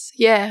 Yes,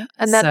 yeah.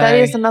 And that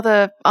is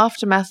another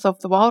aftermath of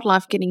the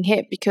wildlife getting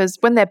hit, because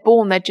when they're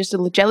born, they're just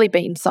little jelly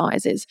bean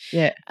sizes.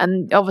 Yeah.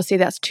 And obviously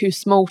that's too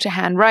small to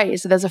hand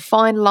raise. So there's a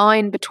fine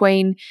line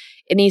between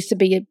it needs to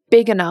be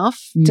big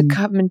enough to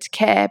come into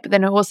care, but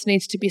then it also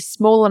needs to be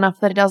small enough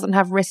that it doesn't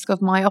have risk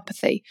of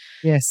myopathy.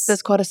 Yes. So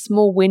there's quite a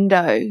small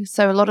window.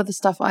 So a lot of the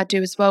stuff I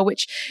do as well,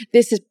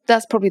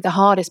 that's probably the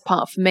hardest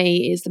part for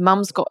me, is the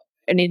mum's got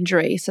an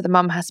injury, so the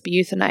mum has to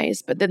be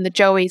euthanized, but then the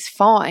joey's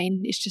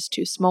fine, it's just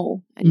too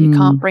small and you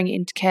can't bring it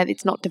into care,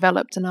 it's not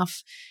developed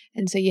enough,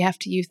 and so you have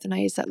to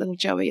euthanize that little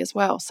joey as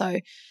well. So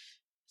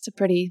it's a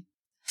pretty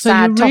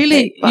sad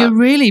topic. You're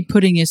really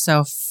putting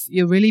yourself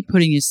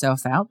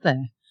out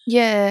there.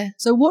 Yeah.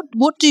 So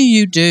what do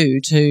you do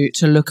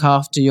to look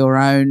after your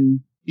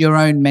own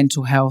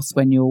mental health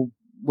when you're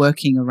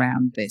working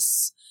around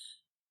this?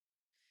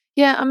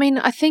 Yeah, I mean,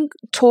 I think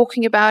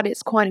talking about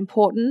it's quite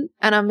important.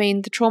 And I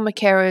mean, the trauma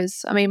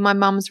carers, I mean, my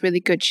mum's really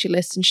good. She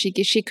listens.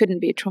 She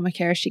couldn't be a trauma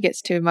carer. She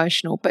gets too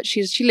emotional, but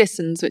she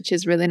listens, which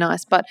is really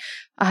nice. But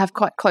I have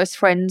quite close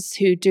friends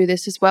who do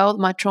this as well,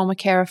 my trauma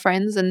carer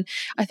friends. And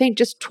I think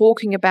just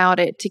talking about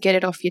it to get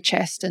it off your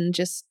chest, and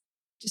just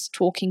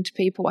talking to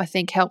people, I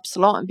think helps a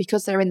lot. And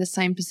because they're in the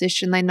same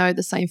position, they know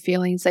the same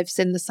feelings, they've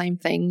seen the same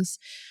things.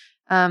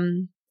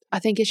 I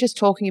think it's just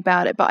talking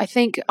about it. But I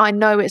think I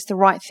know it's the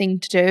right thing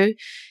to do.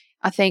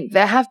 I think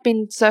there have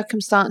been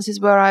circumstances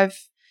where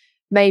I've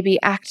maybe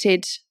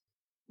acted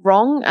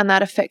wrong and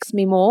that affects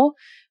me more,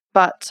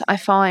 but I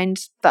find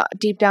that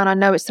deep down I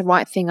know it's the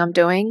right thing I'm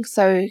doing.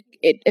 So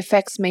it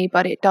affects me,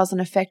 but it doesn't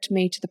affect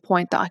me to the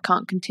point that I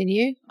can't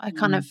continue. I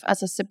kind of,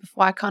 as I said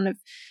before, I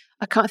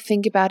can't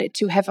think about it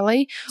too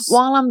heavily.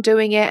 While I'm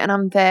doing it and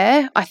I'm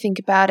there, I think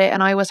about it,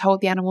 and I always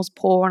hold the animal's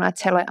paw and I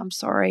tell it I'm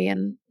sorry,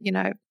 and,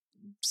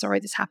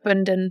 sorry this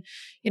happened, and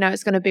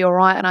it's going to be all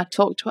right, and I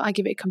talk to it, I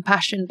give it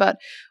compassion. But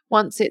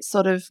once it's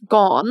sort of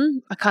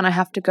gone, I kind of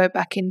have to go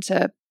back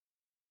into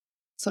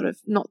sort of,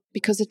 not,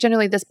 because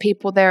generally there's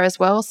people there as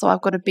well, so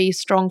I've got to be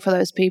strong for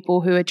those people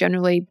who are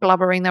generally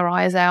blubbering their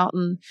eyes out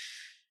and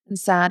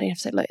sad, and you have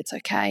to say, look, it's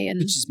okay. And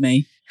which is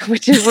me.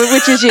 Which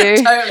is you.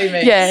 Totally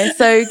me. Yeah.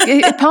 So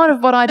part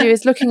of what I do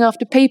is looking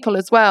after people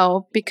as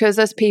well, because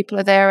those people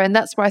are there, and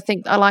that's where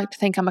I like to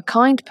think I'm a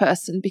kind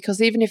person,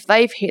 because even if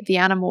they've hit the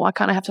animal, I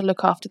kind of have to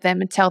look after them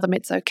and tell them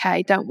it's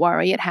okay, don't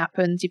worry, it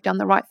happens, you've done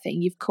the right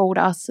thing, you've called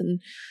us, and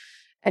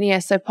yeah,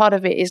 so part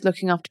of it is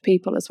looking after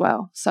people as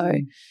well. So,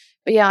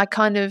 but yeah,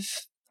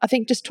 I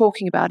think just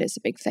talking about it's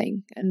a big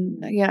thing.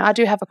 And, I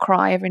do have a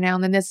cry every now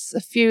and then. There's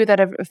a few that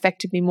have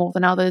affected me more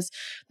than others.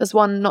 There's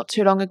one not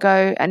too long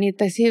ago, and he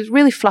was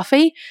really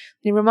fluffy. And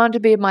he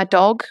reminded me of my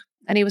dog,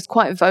 and he was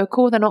quite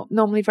vocal. They're not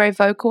normally very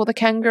vocal, the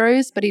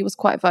kangaroos, but he was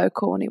quite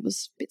vocal, and it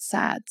was a bit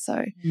sad.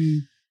 So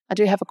I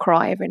do have a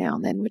cry every now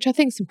and then, which I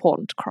think is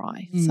important to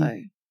cry.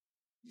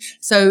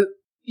 So,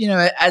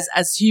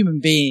 as human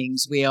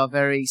beings, we are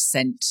very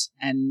scent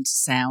and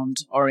sound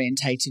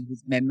orientated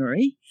with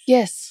memory.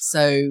 Yes.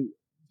 So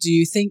do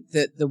you think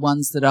that the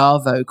ones that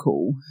are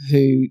vocal,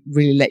 who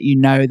really let you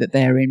know that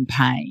they're in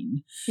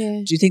pain,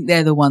 do you think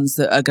they're the ones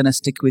that are going to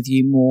stick with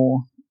you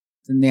more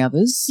than the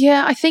others?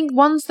 Yeah, I think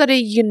ones that are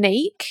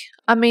unique.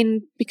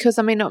 Because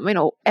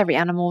every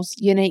animal's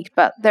unique,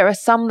 but there are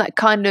some that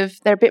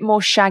they're a bit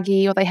more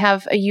shaggy, or they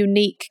have a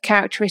unique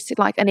characteristic,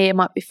 like an ear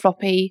might be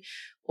floppy,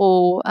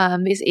 or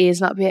his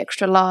ears might be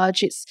extra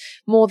large. It's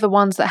more the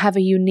ones that have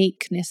a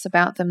uniqueness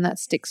about them that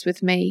sticks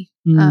with me.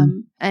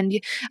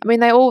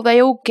 They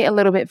all get a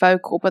little bit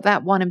vocal, but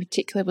that one in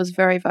particular was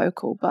very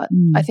vocal. But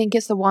I think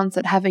it's the ones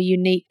that have a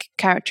unique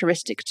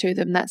characteristic to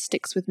them that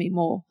sticks with me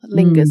more,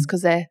 lingers,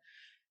 because they're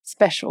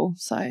special.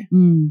 So,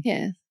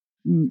 yeah.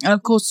 And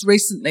of course,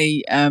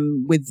 recently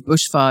with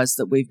bushfires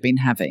that we've been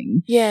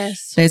having,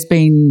 yes, there's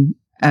been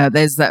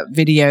there's that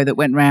video that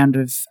went round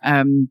of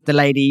the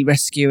lady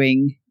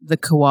rescuing the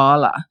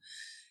koala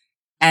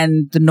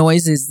and the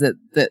noises that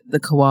the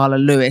koala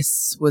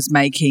Lewis was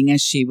making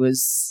as she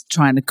was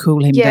trying to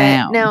cool him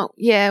down. Now,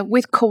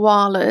 with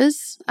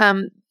koalas,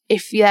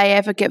 if they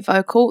ever get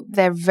vocal,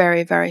 they're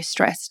very, very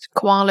stressed.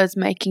 Koalas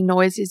making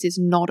noises is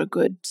not a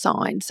good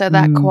sign. So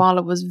that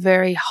koala was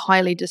very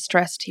highly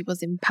distressed. He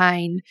was in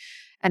pain.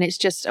 And it's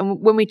just, and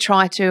when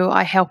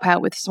I help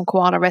out with some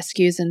koala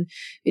rescues, and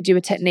we do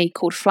a technique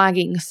called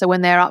flagging. So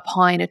when they're up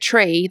high in a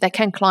tree, they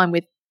can climb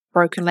with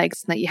broken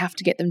legs and that you have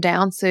to get them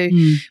down. So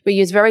we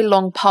use very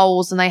long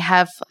poles, and they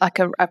have like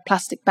a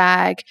plastic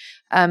bag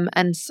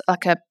and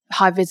like a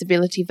high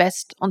visibility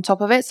vest on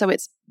top of it. So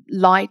it's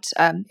light,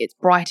 it's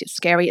bright, it's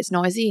scary, it's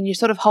noisy, and you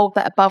sort of hold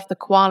that above the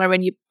koala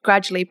and you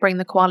gradually bring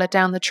the koala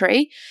down the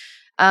tree.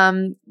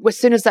 As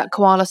soon as that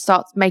koala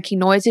starts making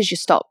noises, you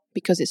stop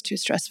because it's too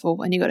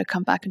stressful and you got to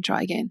come back and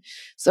try again.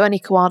 So any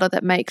koala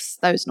that makes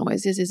those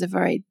noises is a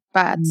very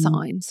bad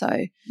sign. So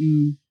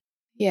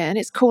yeah, and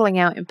it's calling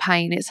out in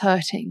pain, it's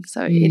hurting.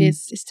 So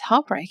it's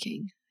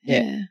heartbreaking.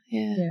 Yeah.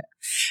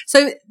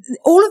 So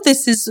all of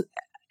this is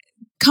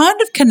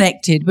kind of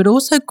connected, but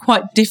also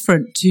quite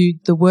different to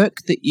the work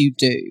that you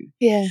do.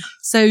 Yeah.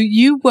 So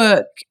you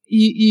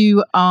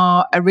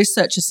are a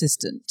research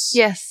assistant.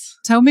 Yes.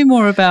 Tell me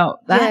more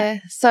about that. Yeah.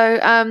 So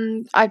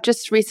I've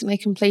just recently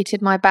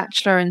completed my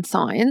Bachelor in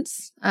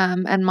Science,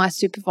 and my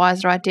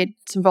supervisor I did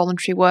some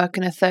voluntary work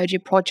in a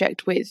third-year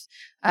project with.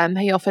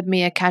 He offered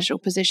me a casual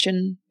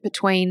position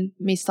between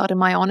me starting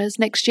my honours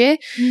next year.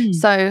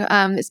 So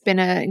it's been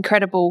an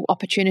incredible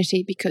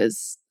opportunity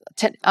because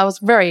I was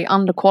very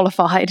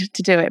underqualified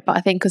to do it, but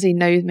I think because he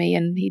knows me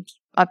and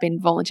I've been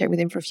volunteering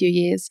with him for a few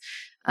years,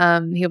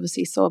 he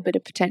obviously saw a bit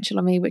of potential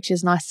in me, which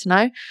is nice to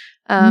know.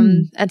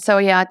 And so,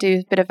 I do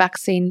a bit of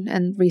vaccine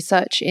and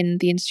research in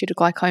the Institute of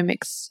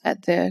Glycomics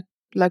at the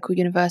local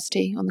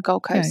university on the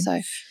Gold Coast.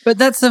 Okay. So, but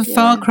that's a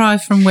far cry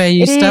from where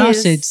you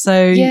started. Is.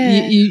 So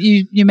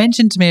you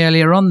mentioned to me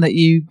earlier on that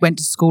you went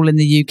to school in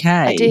the UK.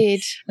 I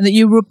did, and that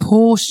you were a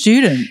poor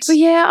student. But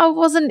I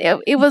wasn't.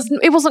 It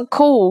wasn't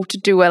cool to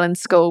do well in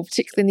school,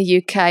 particularly in the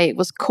UK. It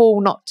was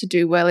cool not to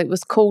do well. It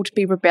was cool to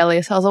be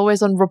rebellious. I was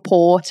always on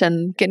report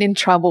and getting in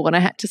trouble when I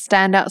had to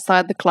stand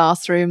outside the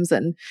classrooms.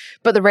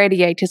 But the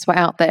radiators were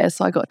out there,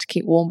 so I got to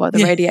keep warm by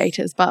the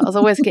radiators. But I was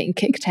always getting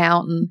kicked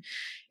out and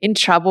in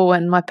trouble,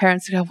 and my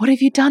parents would go, "What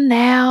have you done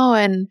now?"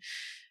 And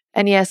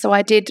so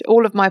I did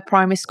all of my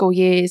primary school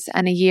years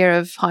and a year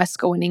of high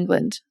school in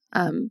England,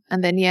 and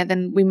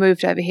then we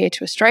moved over here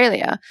to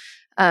Australia,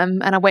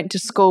 and I went to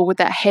school with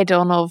that head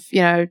on of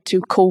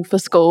too cool for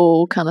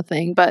school kind of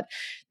thing, but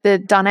the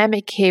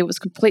dynamic here was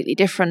completely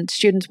different.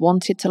 Students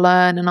wanted to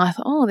learn, and I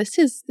thought, oh, this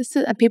is,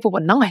 and people were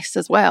nice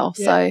as well.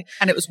 Yeah. So,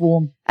 and it was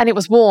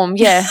warm.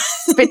 Yeah,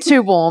 a bit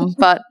too warm,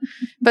 but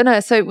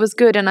no. So it was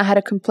good, and I had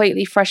a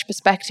completely fresh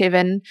perspective.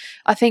 And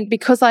I think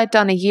because I'd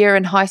done a year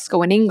in high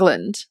school in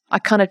England, I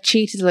kind of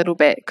cheated a little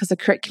bit because the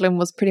curriculum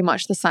was pretty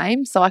much the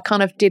same. So I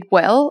kind of did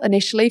well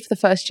initially for the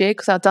first year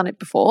because I'd done it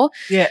before.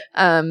 Yeah.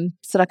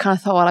 So I kind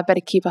of thought, well, I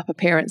better keep up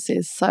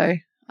appearances. So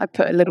I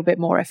put a little bit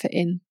more effort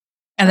in.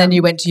 And then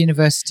you went to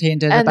university and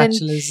did a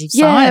Bachelor's of Science.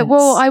 Yeah,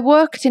 well, I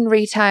worked in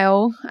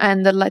retail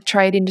and the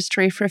trade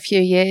industry for a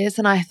few years,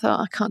 and I thought,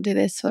 I can't do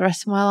this for the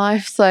rest of my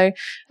life. So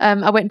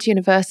I went to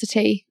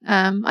university.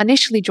 I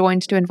initially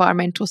joined to do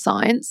environmental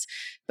science,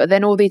 but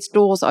then all these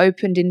doors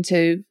opened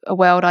into a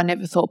world I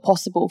never thought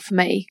possible for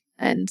me.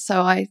 And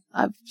so I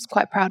was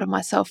quite proud of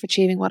myself for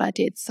achieving what I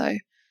did. So,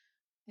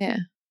 yeah,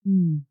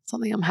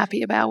 something I'm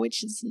happy about,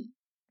 which is...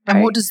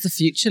 And what does the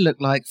future look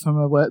like from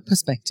a work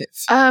perspective?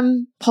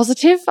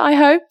 Positive, I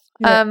hope.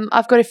 Yeah.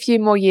 I've got a few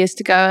more years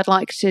to go. I'd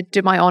like to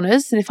do my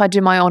honours, and if I do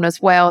my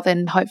honours well,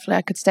 then hopefully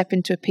I could step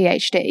into a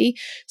PhD.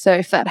 So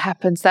if that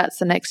happens, that's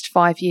the next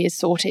 5 years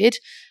sorted.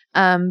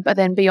 But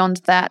then beyond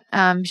that,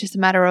 it's just a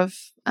matter of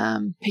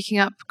picking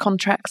up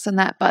contracts and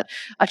that. But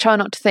I try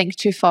not to think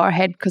too far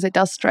ahead because it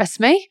does stress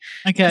me.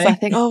 Okay. Because I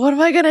think, what am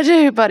I going to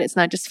do? But it's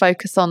just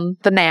focus on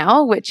the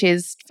now, which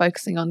is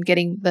focusing on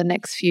getting the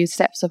next few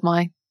steps of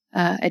my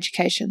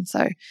education.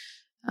 So,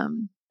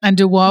 and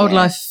does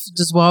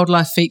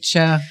wildlife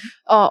feature?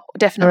 Oh,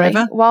 definitely.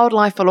 Forever?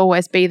 Wildlife will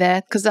always be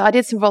there because I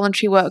did some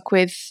voluntary work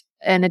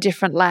in a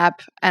different lab,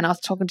 and I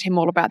was talking to him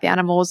all about the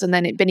animals. And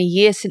then it'd been a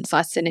year since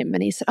I seen him,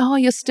 and he said, "Oh,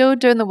 you're still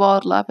doing the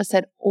wildlife?" I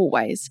said,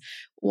 "Always.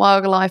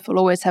 Wildlife will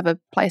always have a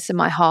place in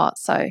my heart."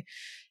 So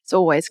it's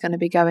always going to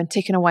be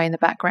ticking away in the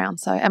background.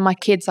 So, and my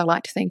kids, I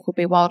like to think, will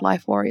be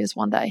wildlife warriors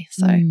one day.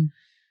 So,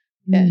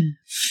 yeah.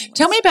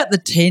 Tell me about the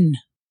tin.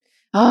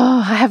 Oh,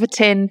 I have a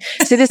tin.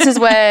 So this is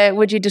where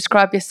would you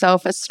describe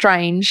yourself as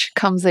strange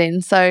comes in.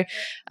 So,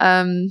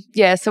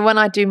 so when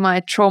I do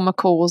my trauma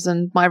calls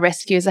and my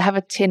rescues, I have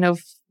a tin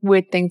of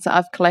weird things that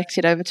I've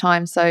collected over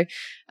time. So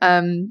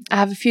I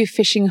have a few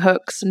fishing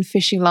hooks and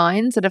fishing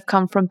lines that have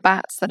come from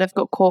bats that have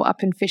got caught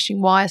up in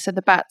fishing wire. So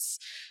the bats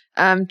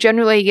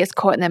generally gets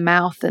caught in their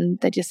mouth and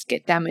they just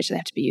get damaged and they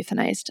have to be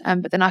euthanized.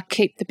 But then I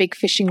keep the big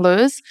fishing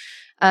lures.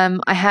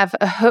 I have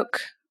a hook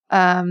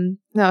I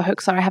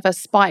have a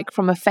spike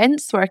from a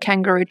fence where a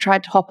kangaroo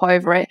tried to hop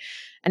over it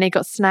and it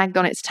got snagged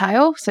on its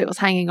tail. So it was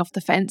hanging off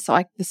the fence.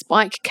 So the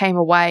spike came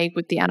away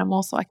with the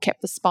animal. So I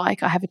kept the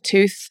spike. I have a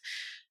tooth.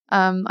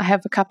 I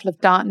have a couple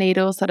of dart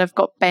needles that have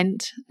got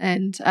bent,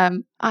 and I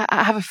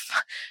have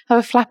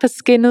a flap of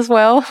skin as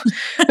well,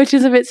 which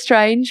is a bit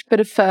strange, but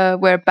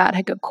where a bat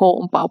had got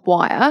caught on barbed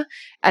wire,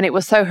 and it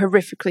was so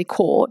horrifically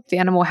caught, the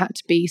animal had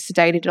to be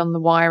sedated on the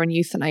wire and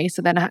euthanized,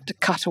 so then I had to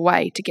cut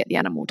away to get the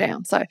animal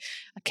down. So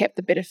I kept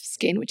the bit of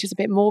skin, which is a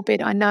bit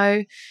morbid, I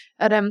know.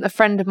 A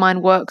friend of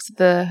mine works at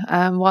the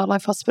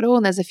wildlife hospital,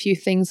 and there's a few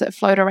things that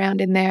float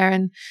around in there,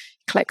 and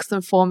collects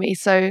them for me.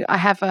 So I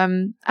have I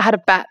had a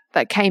bat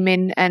that came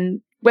in,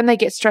 and when they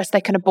get stressed they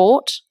can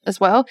abort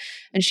as well,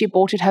 and she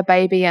aborted her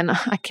baby and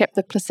I kept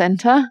the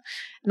placenta.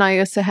 And I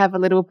also have a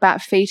little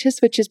bat fetus,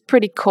 which is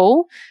pretty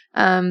cool.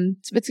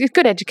 It's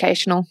good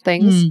educational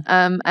things.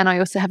 And I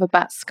also have a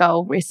bat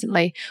skull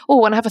recently.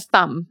 Oh, and I have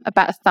a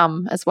bat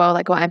thumb as well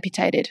that got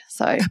amputated.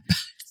 So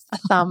a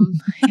thumb.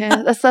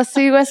 Yeah, that's where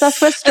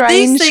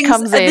strange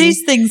comes in. Are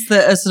these things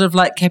that are sort of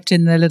like kept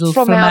in their little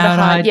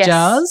formaldehyde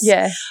jars?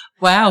 Yeah.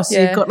 Wow. So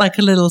you've got like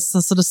a little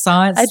sort of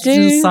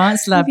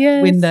science lab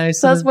window.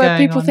 So that's where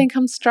people think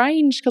I'm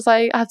strange, because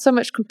I have so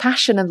much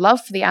compassion and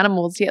love for the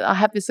animals, yet I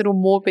have this little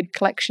morbid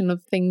collection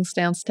of things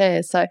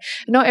downstairs. So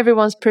not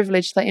everyone's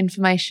privileged to that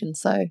information.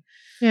 So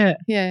yeah.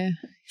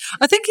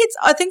 I think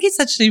it's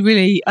actually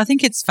really, I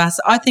think it's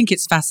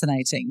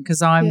fascinating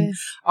because I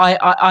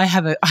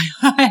have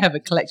a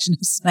collection of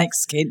snake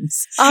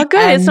skins. Oh,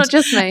 good. It's not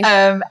just me.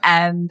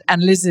 And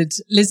lizard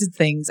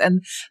things.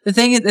 And the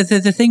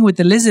thing with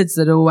the lizards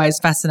that always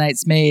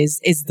fascinates me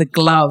is the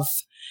glove.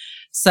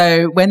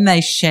 So when they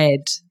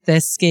shed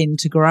their skin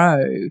to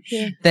grow,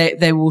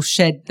 they will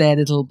shed their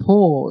little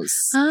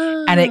paws,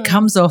 and it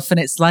comes off, and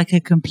it's like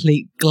a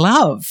complete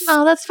glove.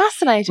 Oh, that's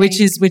fascinating.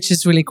 Which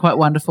is really quite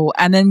wonderful.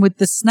 And then with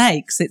the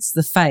snakes, it's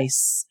the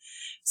face.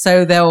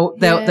 So they'll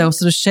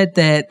sort of shed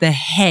their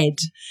head,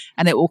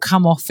 and it will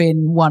come off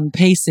in one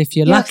piece if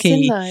you're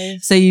lucky. I've seen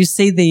those. So you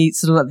see the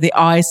sort of like the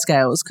eye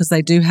scales, because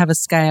they do have a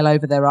scale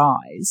over their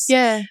eyes.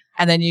 Yeah.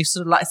 And then you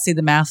sort of like see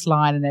the mouth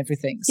line and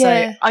everything.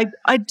 So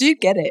I do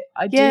get it.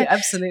 I do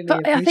absolutely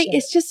but I think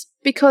it's just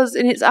because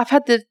I've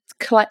had the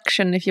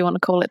collection, if you want to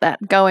call it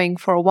that, going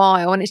for a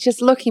while, and it's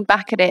just looking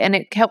back at it, and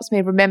it helps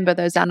me remember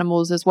those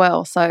animals as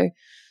well. So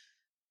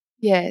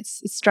yeah,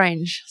 it's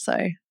strange. So,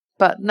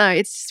 but no,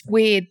 it's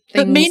weird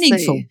things, but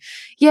meaningful.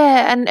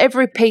 And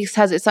every piece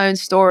has its own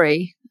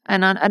story,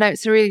 and I know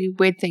it's a really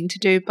weird thing to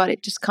do, but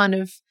it just kind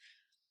of,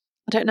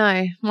 I don't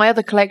know. My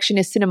other collection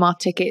is cinema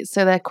tickets,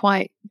 so they're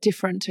quite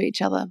different to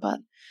each other, but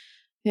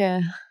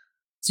yeah.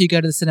 So you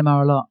go to the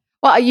cinema a lot?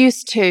 Well, I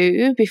used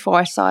to before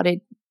I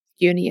started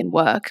uni and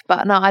work,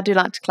 but no, I do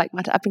like to collect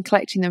I've been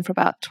collecting them for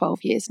about 12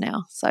 years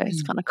now, so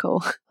it's kind of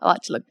cool. I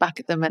like to look back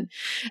at them, and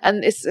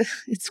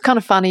it's kind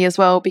of funny as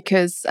well,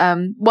 because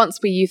once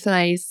we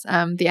euthanize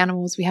the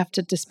animals, we have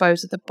to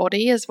dispose of the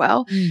body as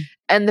well.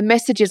 And the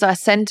messages I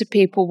send to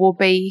people will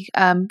be,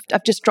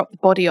 I've just dropped the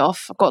body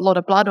off, I've got a lot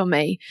of blood on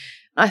me.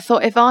 I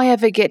thought, if I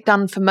ever get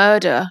done for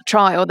murder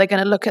trial, they're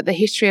going to look at the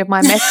history of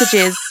my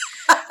messages,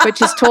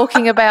 which is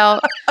talking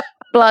about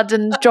blood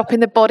and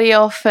dropping the body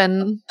off,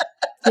 and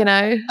and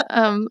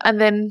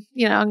then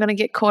I'm going to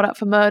get caught up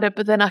for murder.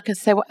 But then I can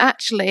say, well,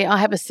 actually, I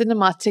have a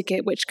cinema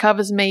ticket which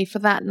covers me for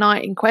that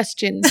night in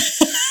question.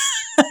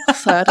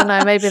 So I don't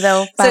know, maybe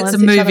they'll balance. So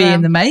it's a movie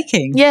in the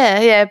making.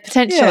 Yeah,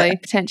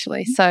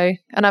 potentially. So,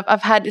 and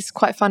I've had, it's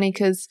quite funny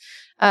because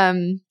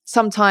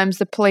sometimes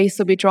the police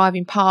will be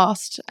driving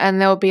past and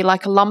there'll be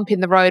like a lump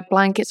in the road,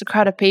 blankets, a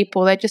crowd of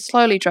people. They just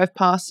slowly drove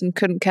past and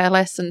couldn't care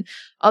less. And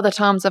other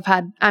times I've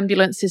had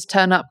ambulances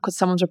turn up because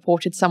someone's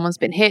reported someone's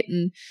been hit.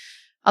 And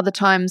other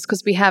times,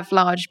 because we have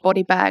large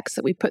body bags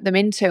that we put them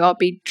into, I'll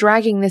be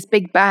dragging this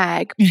big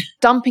bag,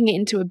 dumping it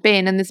into a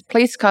bin, and this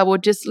police car will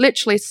just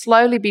literally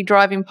slowly be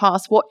driving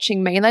past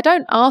watching me, and they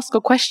don't ask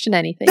or question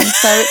anything.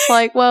 So it's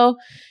like, well,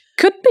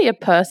 could be a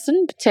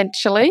person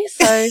potentially.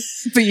 So,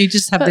 but you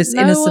just have this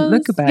innocent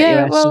look about you.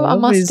 Yeah, well, I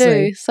obviously. must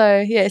do. So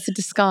yeah, it's a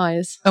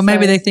disguise. Or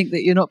maybe they think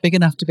that you're not big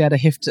enough to be able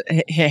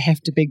to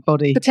heft a big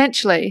body.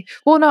 Potentially.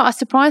 Well, no, I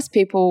surprise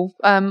people.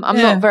 I'm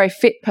not a very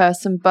fit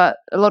person, but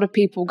a lot of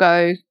people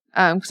go,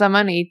 because I'm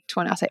only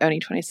 20, I say only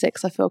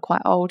 26, I feel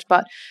quite old,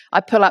 but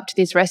I pull up to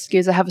these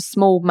rescues. I have a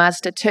small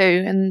Mazda 2,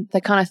 and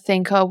they kind of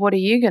think, oh, what are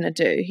you going to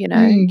do?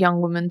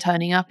 Young woman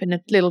turning up in a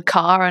little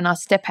car, and I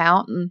step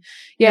out, and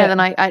then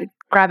I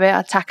grab it,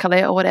 I tackle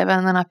it or whatever,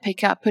 and then I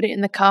pick it up, put it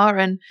in the car,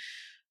 and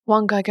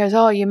one guy goes,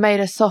 oh, you made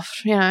a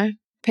soft,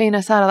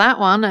 penis out of that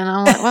one. And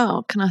I'm like, well,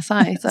 what can I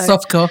say? So,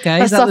 soft cock,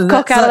 eh? A soft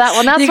cock out of that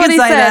one. That's what he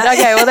said. That.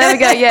 Okay, well, there we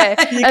go. Yeah.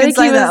 I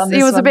think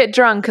he was a bit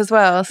drunk as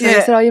well. So he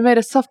said, oh, you made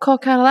a soft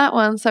cock out of that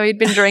one. So he'd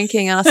been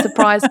drinking, and I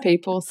surprised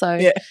people. So,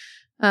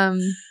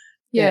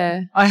 yeah.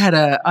 I had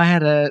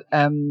a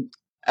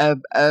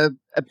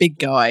big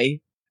guy.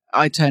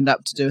 I turned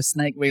up to do a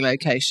snake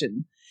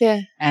relocation.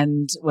 Yeah.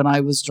 And when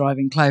I was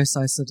driving close,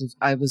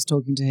 I was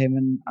talking to him,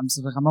 and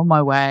I'm on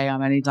my way.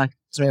 I'm only like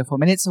 3 or 4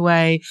 minutes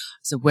away. I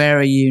said, "Where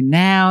are you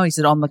now?" He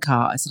said, "On the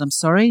car." I said, "I'm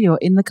sorry, you're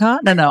in the car?"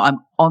 No, I'm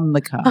on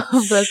the car.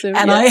 Oh, bless him.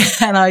 And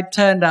I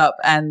turned up,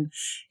 and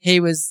he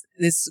was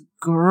this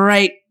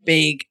great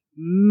big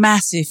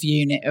massive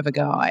unit of a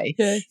guy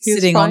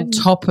sitting on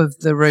top of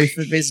the roof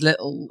of his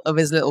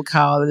little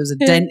car. There was a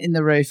dent in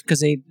the roof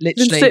because he'd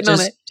literally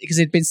because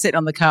he'd been sitting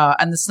on the car,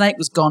 and the snake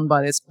was gone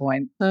by this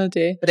point. Oh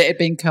dear! But it had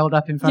been curled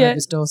up in front of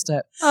his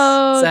doorstep.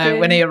 Oh, so dear.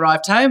 When he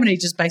arrived home, and he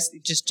just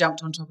basically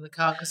jumped on top of the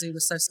car because he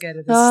was so scared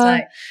of the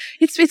snake.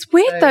 It's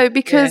weird though,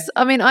 because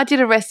I mean, I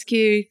did a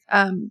rescue.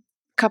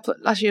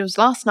 Actually, it was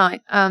last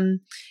night.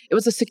 It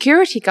was a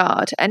security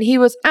guard, and he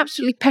was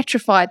absolutely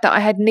petrified that I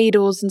had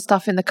needles and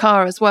stuff in the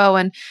car as well.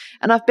 And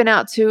I've been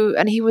out to,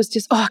 and he was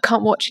just, I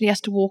can't watch, and he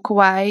has to walk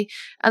away.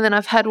 And then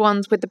I've had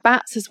ones with the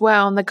bats as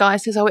well, and the guy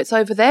says, "Oh, it's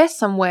over there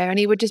somewhere," and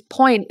he would just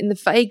point in the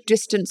vague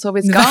distance of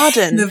his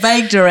garden, the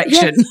vague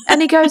direction. Yeah.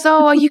 And he goes,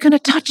 "Oh, are you going to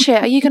touch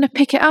it? Are you going to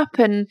pick it up?"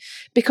 And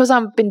because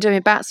I've been doing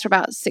bats for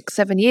about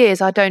 6-7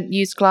 years, I don't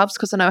use gloves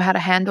because I know how to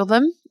handle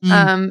them.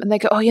 And they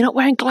go, "Oh, you're not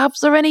wearing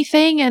gloves or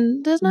anything?"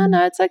 And there's no,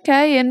 it's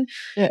okay. And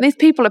these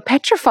people are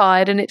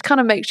petrified, and it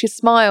kind of makes you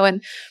smile.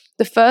 And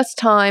the first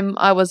time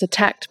I was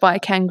attacked by a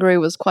kangaroo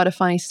was quite a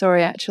funny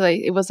story,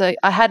 actually.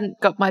 I hadn't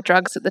got my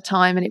drugs at the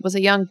time, and it was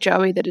a young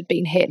joey that had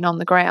been hit and on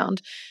the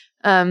ground.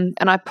 And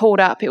I pulled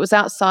up. It was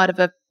outside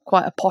of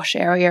quite a posh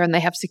area, and they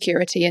have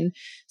security, and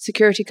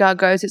security guard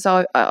goes,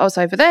 I was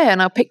over there,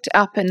 and I picked it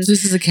up. And so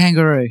this is a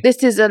kangaroo?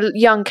 This is a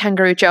young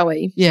kangaroo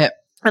joey. Yeah.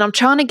 And I'm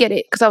trying to get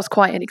it, because I was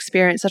quite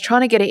inexperienced, I'm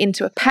trying to get it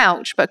into a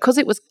pouch, but because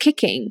it was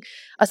kicking,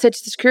 I said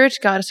to the security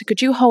guard, I said,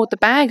 "Could you hold the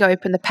bag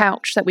open, the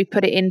pouch that we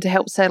put it in to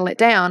help settle it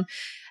down?"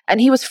 And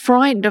he was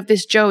frightened of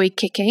this joey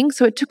kicking,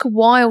 so it took a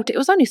while. It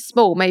was only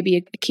small, maybe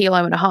a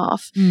kilo and a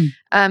half.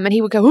 And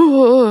he would go,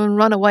 "Ooh," and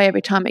run away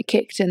every time it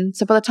kicked. And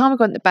so by the time I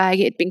got in the bag,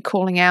 it had been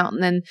calling out.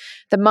 And then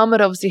the mum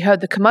had obviously heard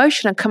the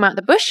commotion and come out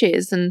the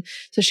bushes. And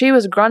so she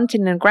was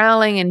grunting and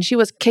growling, and she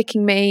was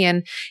kicking me.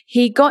 And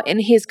he got in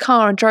his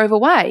car and drove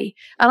away.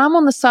 And I'm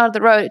on the side of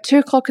the road at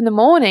 2:00 in the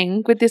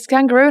morning with this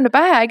kangaroo in a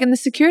bag, and the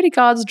security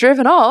guard's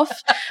driven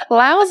off.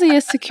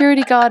 Lousiest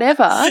security guard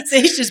ever.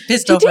 So he's just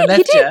pissed off and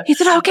left you. He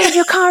said, "Oh, get in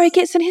your car." He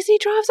gets in his, he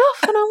drives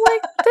off. And I'm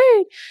like,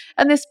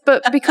 dude.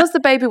 But because the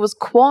baby was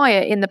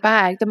quiet in the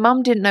bag, the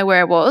mum didn't know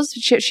where it was.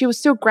 She was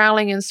still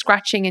growling and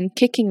scratching and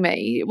kicking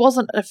me. It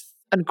wasn't an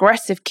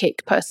aggressive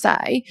kick per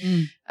se.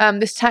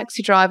 This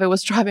taxi driver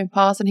was driving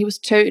past, and he was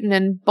tooting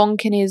and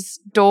bonking his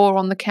door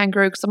on the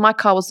kangaroo, because my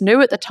car was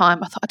new at the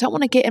time. I thought, I don't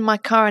want to get in my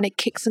car and it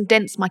kicks and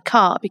dents my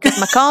car, because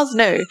my car's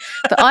new.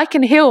 That I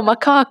can heal, my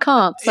car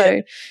can't.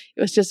 So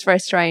it was just very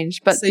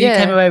strange. But so you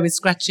came away with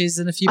scratches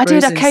and a few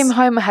bruises. I did. I came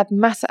home, I had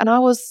massive, and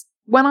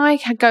when I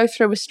go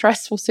through a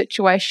stressful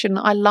situation,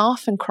 I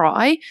laugh and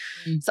cry.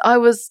 So I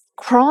was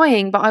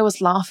crying, but I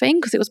was laughing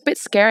because it was a bit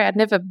scary. I'd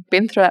never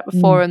been through that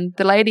before. And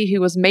the lady who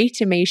was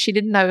meeting me, she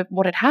didn't know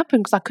what had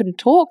happened because I couldn't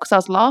talk because I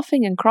was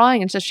laughing and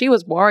crying. And so she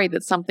was worried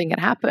that something had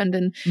happened.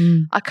 And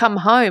I come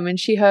home, and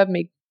she heard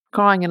me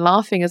crying and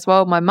laughing as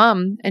well, my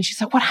mum. And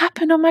she's like, "What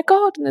happened? Oh my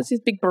God." And there's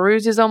these big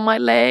bruises on my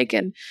leg.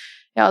 And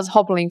I was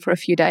hobbling for a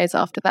few days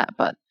after that.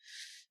 But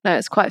no,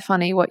 it's quite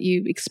funny what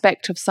you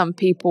expect of some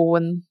people,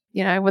 and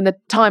when the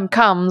time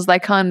comes, they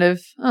kind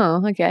of,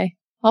 "Oh, okay,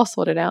 I'll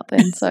sort it out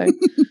then." So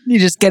you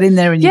just get in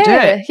there and you do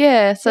it.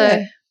 Yeah.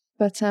 So,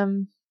 but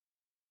a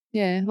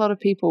lot of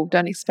people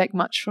don't expect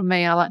much from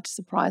me. I like to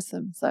surprise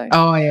them. So,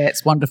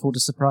 it's wonderful to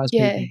surprise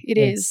people. Yeah, it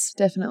is,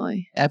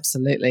 definitely.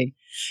 Absolutely.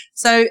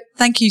 So,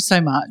 thank you so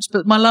much.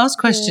 But my last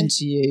question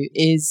to you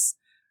is,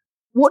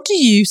 what do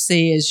you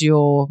see as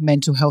your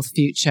mental health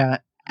future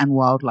and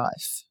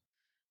wildlife?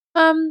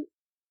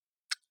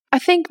 I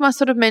think my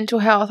sort of mental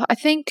health, I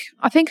think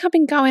I've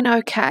been going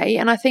okay,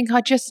 and I think I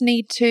just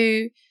need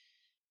to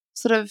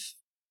sort of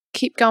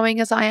keep going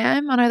as I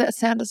am. I know that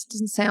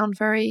doesn't sound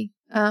very,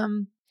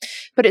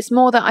 but it's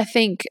more that I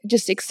think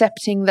just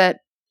accepting that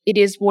it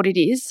is what it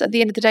is. At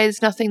the end of the day,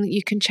 there's nothing that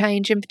you can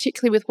change, and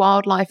particularly with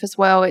wildlife as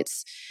well,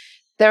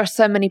 there are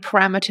so many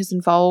parameters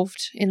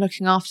involved in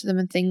looking after them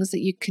and things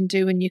that you can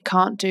do and you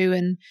can't do.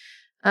 And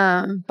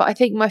but I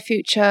think my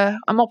future,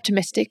 I'm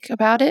optimistic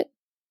about it,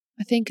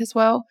 I think as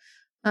well.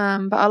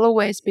 But I'll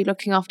always be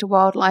looking after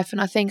wildlife,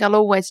 and I think I'll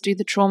always do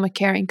the trauma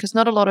caring, because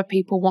not a lot of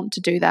people want to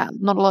do that.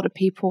 Not a lot of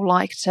people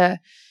like to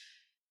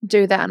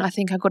do that, and I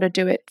think I've got to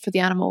do it for the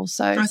animals.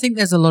 So I think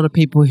there's a lot of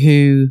people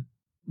who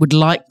would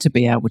like to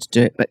be able to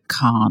do it but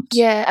can't.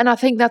 Yeah, and I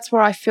think that's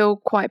where I feel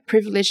quite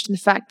privileged in the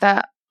fact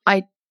that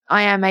I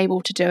am able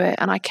to do it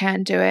and I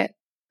can do it,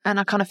 and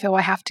I kind of feel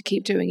I have to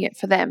keep doing it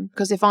for them,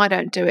 because if I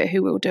don't do it,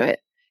 who will do it?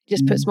 It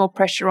just puts more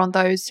pressure on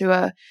those who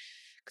are,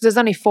 because there's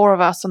only 4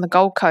 of us on the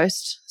Gold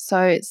Coast.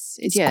 So it's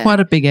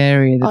quite a big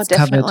area that's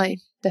covered.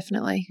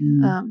 Definitely.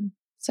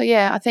 So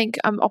I think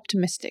I'm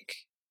optimistic.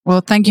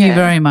 Well, thank you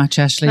very much,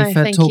 Ashley,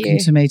 for talking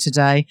to me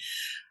today.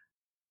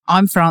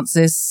 I'm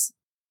Frances.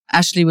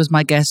 Ashley was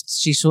my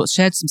guest. She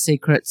shared some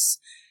secrets.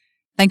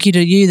 Thank you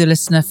to you, the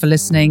listener, for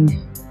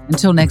listening.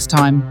 Until next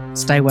time,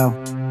 stay well.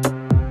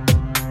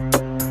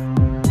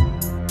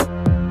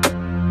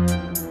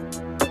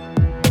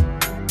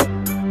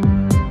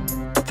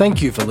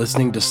 Thank you for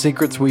listening to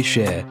Secrets We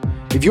Share.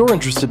 If you're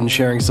interested in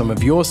sharing some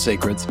of your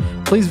secrets,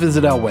 please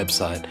visit our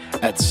website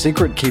at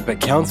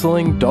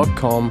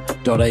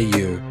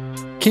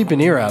secretkeepercounselling.com.au. Keep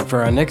an ear out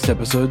for our next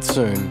episode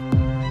soon.